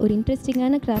மாதிரியே ஒரு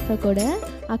இன்ட்ரெஸ்டிங்கான கிராஃப்ட் ஒர்க்கோட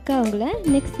அக்கா உங்களை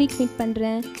நெக்ஸ்ட் வீக் மீட்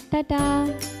பண்ணுறேன். டாடா.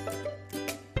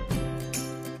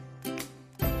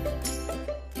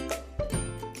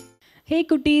 ஹே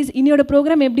குட்டீஸ், இன்னையோட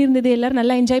ப்ரோக்ராம் எப்படி இருந்தது? எல்லோரும்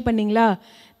நல்லா என்ஜாய் பண்ணிங்களா?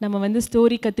 நம்ம வந்து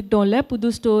ஸ்டோரி கற்றுக்கிட்டோம்ல, புது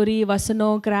ஸ்டோரி,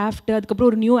 வசனம், கிராஃப்ட், அதுக்கப்புறம்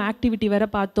ஒரு நியூ ஆக்டிவிட்டி வேறு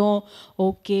பார்த்தோம்.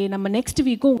 ஓகே, நம்ம நெக்ஸ்ட்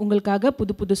வீக்கும் உங்களுக்காக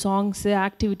புது புது சாங்ஸு,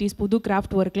 ஆக்டிவிட்டீஸ், புது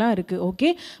கிராஃப்ட் ஒர்க்லாம் இருக்குது.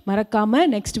 ஓகே, மறக்காமல்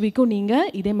நெக்ஸ்ட் வீக்கும்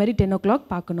நீங்கள் இதே மாதிரி 10 o'clock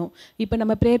பார்க்கணும். இப்போ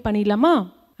நம்ம ப்ரேயர் பண்ணிடலாமா?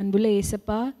 அன்புள்ள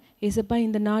ஏசப்பா, ஏசப்பா,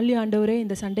 இந்த நாளையும் ஆண்டவரே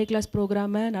இந்த சண்டே கிளாஸ்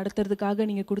ப்ரோக்ராமை நடத்துறதுக்காக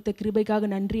நீங்கள் கொடுத்த கிருபைக்காக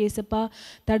நன்றி ஏசப்பா.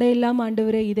 தடை இல்லாமல்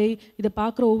ஆண்டவரே இதை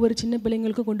பார்க்குற ஒவ்வொரு சின்ன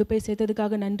பிள்ளைங்களுக்கும் கொண்டு போய்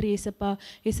சேர்த்ததுக்காக நன்றி ஏசப்பா.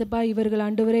 ஏசப்பா, இவர்கள்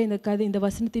ஆண்டவரே இந்த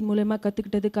வசனத்தின் மூலயமா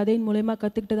கற்றுக்கிட்டது, கதையின் மூலயமா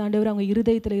கற்றுக்கிட்டது ஆண்டவரே அவங்க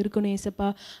இருதயத்தில் இருக்கணும் ஏசப்பா.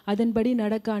 அதன்படி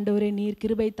நடக்க ஆண்டவரே நீர்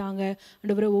கிருபை தாங்க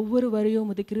ஆண்டவரே. ஒவ்வொரு வரையும்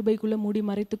இது கிருபைக்குள்ளே மூடி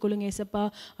மறைத்து கொள்ளுங்க ஏசப்பா.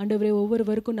 ஆண்டவரே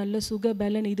ஒவ்வொருவருக்கும் நல்ல சுக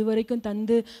பலன் இதுவரைக்கும்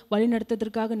தந்து வழி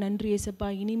நடத்துறதுக்காக நன்றி ஏசப்பா.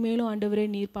 இனிமேலும் ஆண்டவரே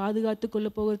நீர் பாதுகாத்து கொள்ள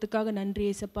போகிறதுக்கு நன்றி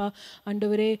ஏசப்பா.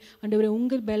 ஆண்டவரே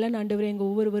உங்கள் பலன் ஆண்டவரே எங்கள்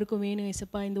ஒவ்வொருவருக்கும் வேணும்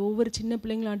ஏசப்பா. இந்த ஒவ்வொரு சின்ன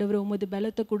பிள்ளைங்களும் ஆண்டவரே உமது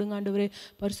பலத்தை கொடுங்க ஆண்டவரே.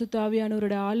 பரிசுத்த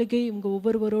ஆவியானவரோட ஆளுகை இவங்க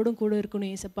ஒவ்வொருவரோடும் கூட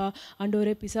இருக்கணும் ஏசப்பா.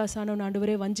 ஆண்டவரே பிசாசானவன்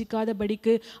ஆண்டவரே வஞ்சிக்காத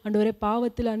படிக்கு ஆண்டவரே,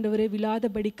 பாவத்தில் ஆண்டவரே விழாத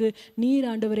படிக்கு நீர்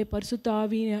ஆண்டவரே பரிசுத்த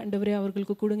ஆவி ஆண்டவரே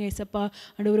அவர்களுக்கு கொடுங்க ஏசப்பா.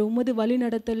 ஆண்டவரே உமது வழி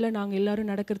நடத்தல நாங்கள்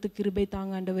எல்லாரும் நடக்கிறதுக்கு கிருபை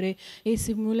தாங்க ஆண்டவரே.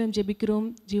 இயேசு மூலம் ஜெபிக்கிறோம்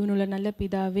ஜீவனுள்ள நல்ல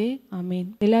பிதாவே, ஆமேன்.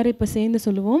 எல்லாரும் இப்போ சேர்ந்து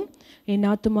சொல்லுவோம். என்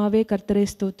ஆத்துமாவே கர்த்தரை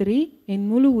ஸ்தோத்திரி, என்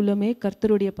முழு உலமே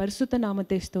கர்த்தருடைய பரிசுத்த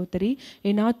நாமத்தை ஸ்தோத்திரி.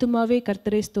 என் ஆத்துமாவே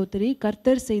கர்த்தரை ஸ்தோத்திரி,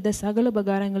 கர்த்தர் செய்த சகல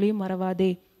உபகாரங்களையும்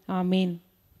மறவாதே. ஆமேன்.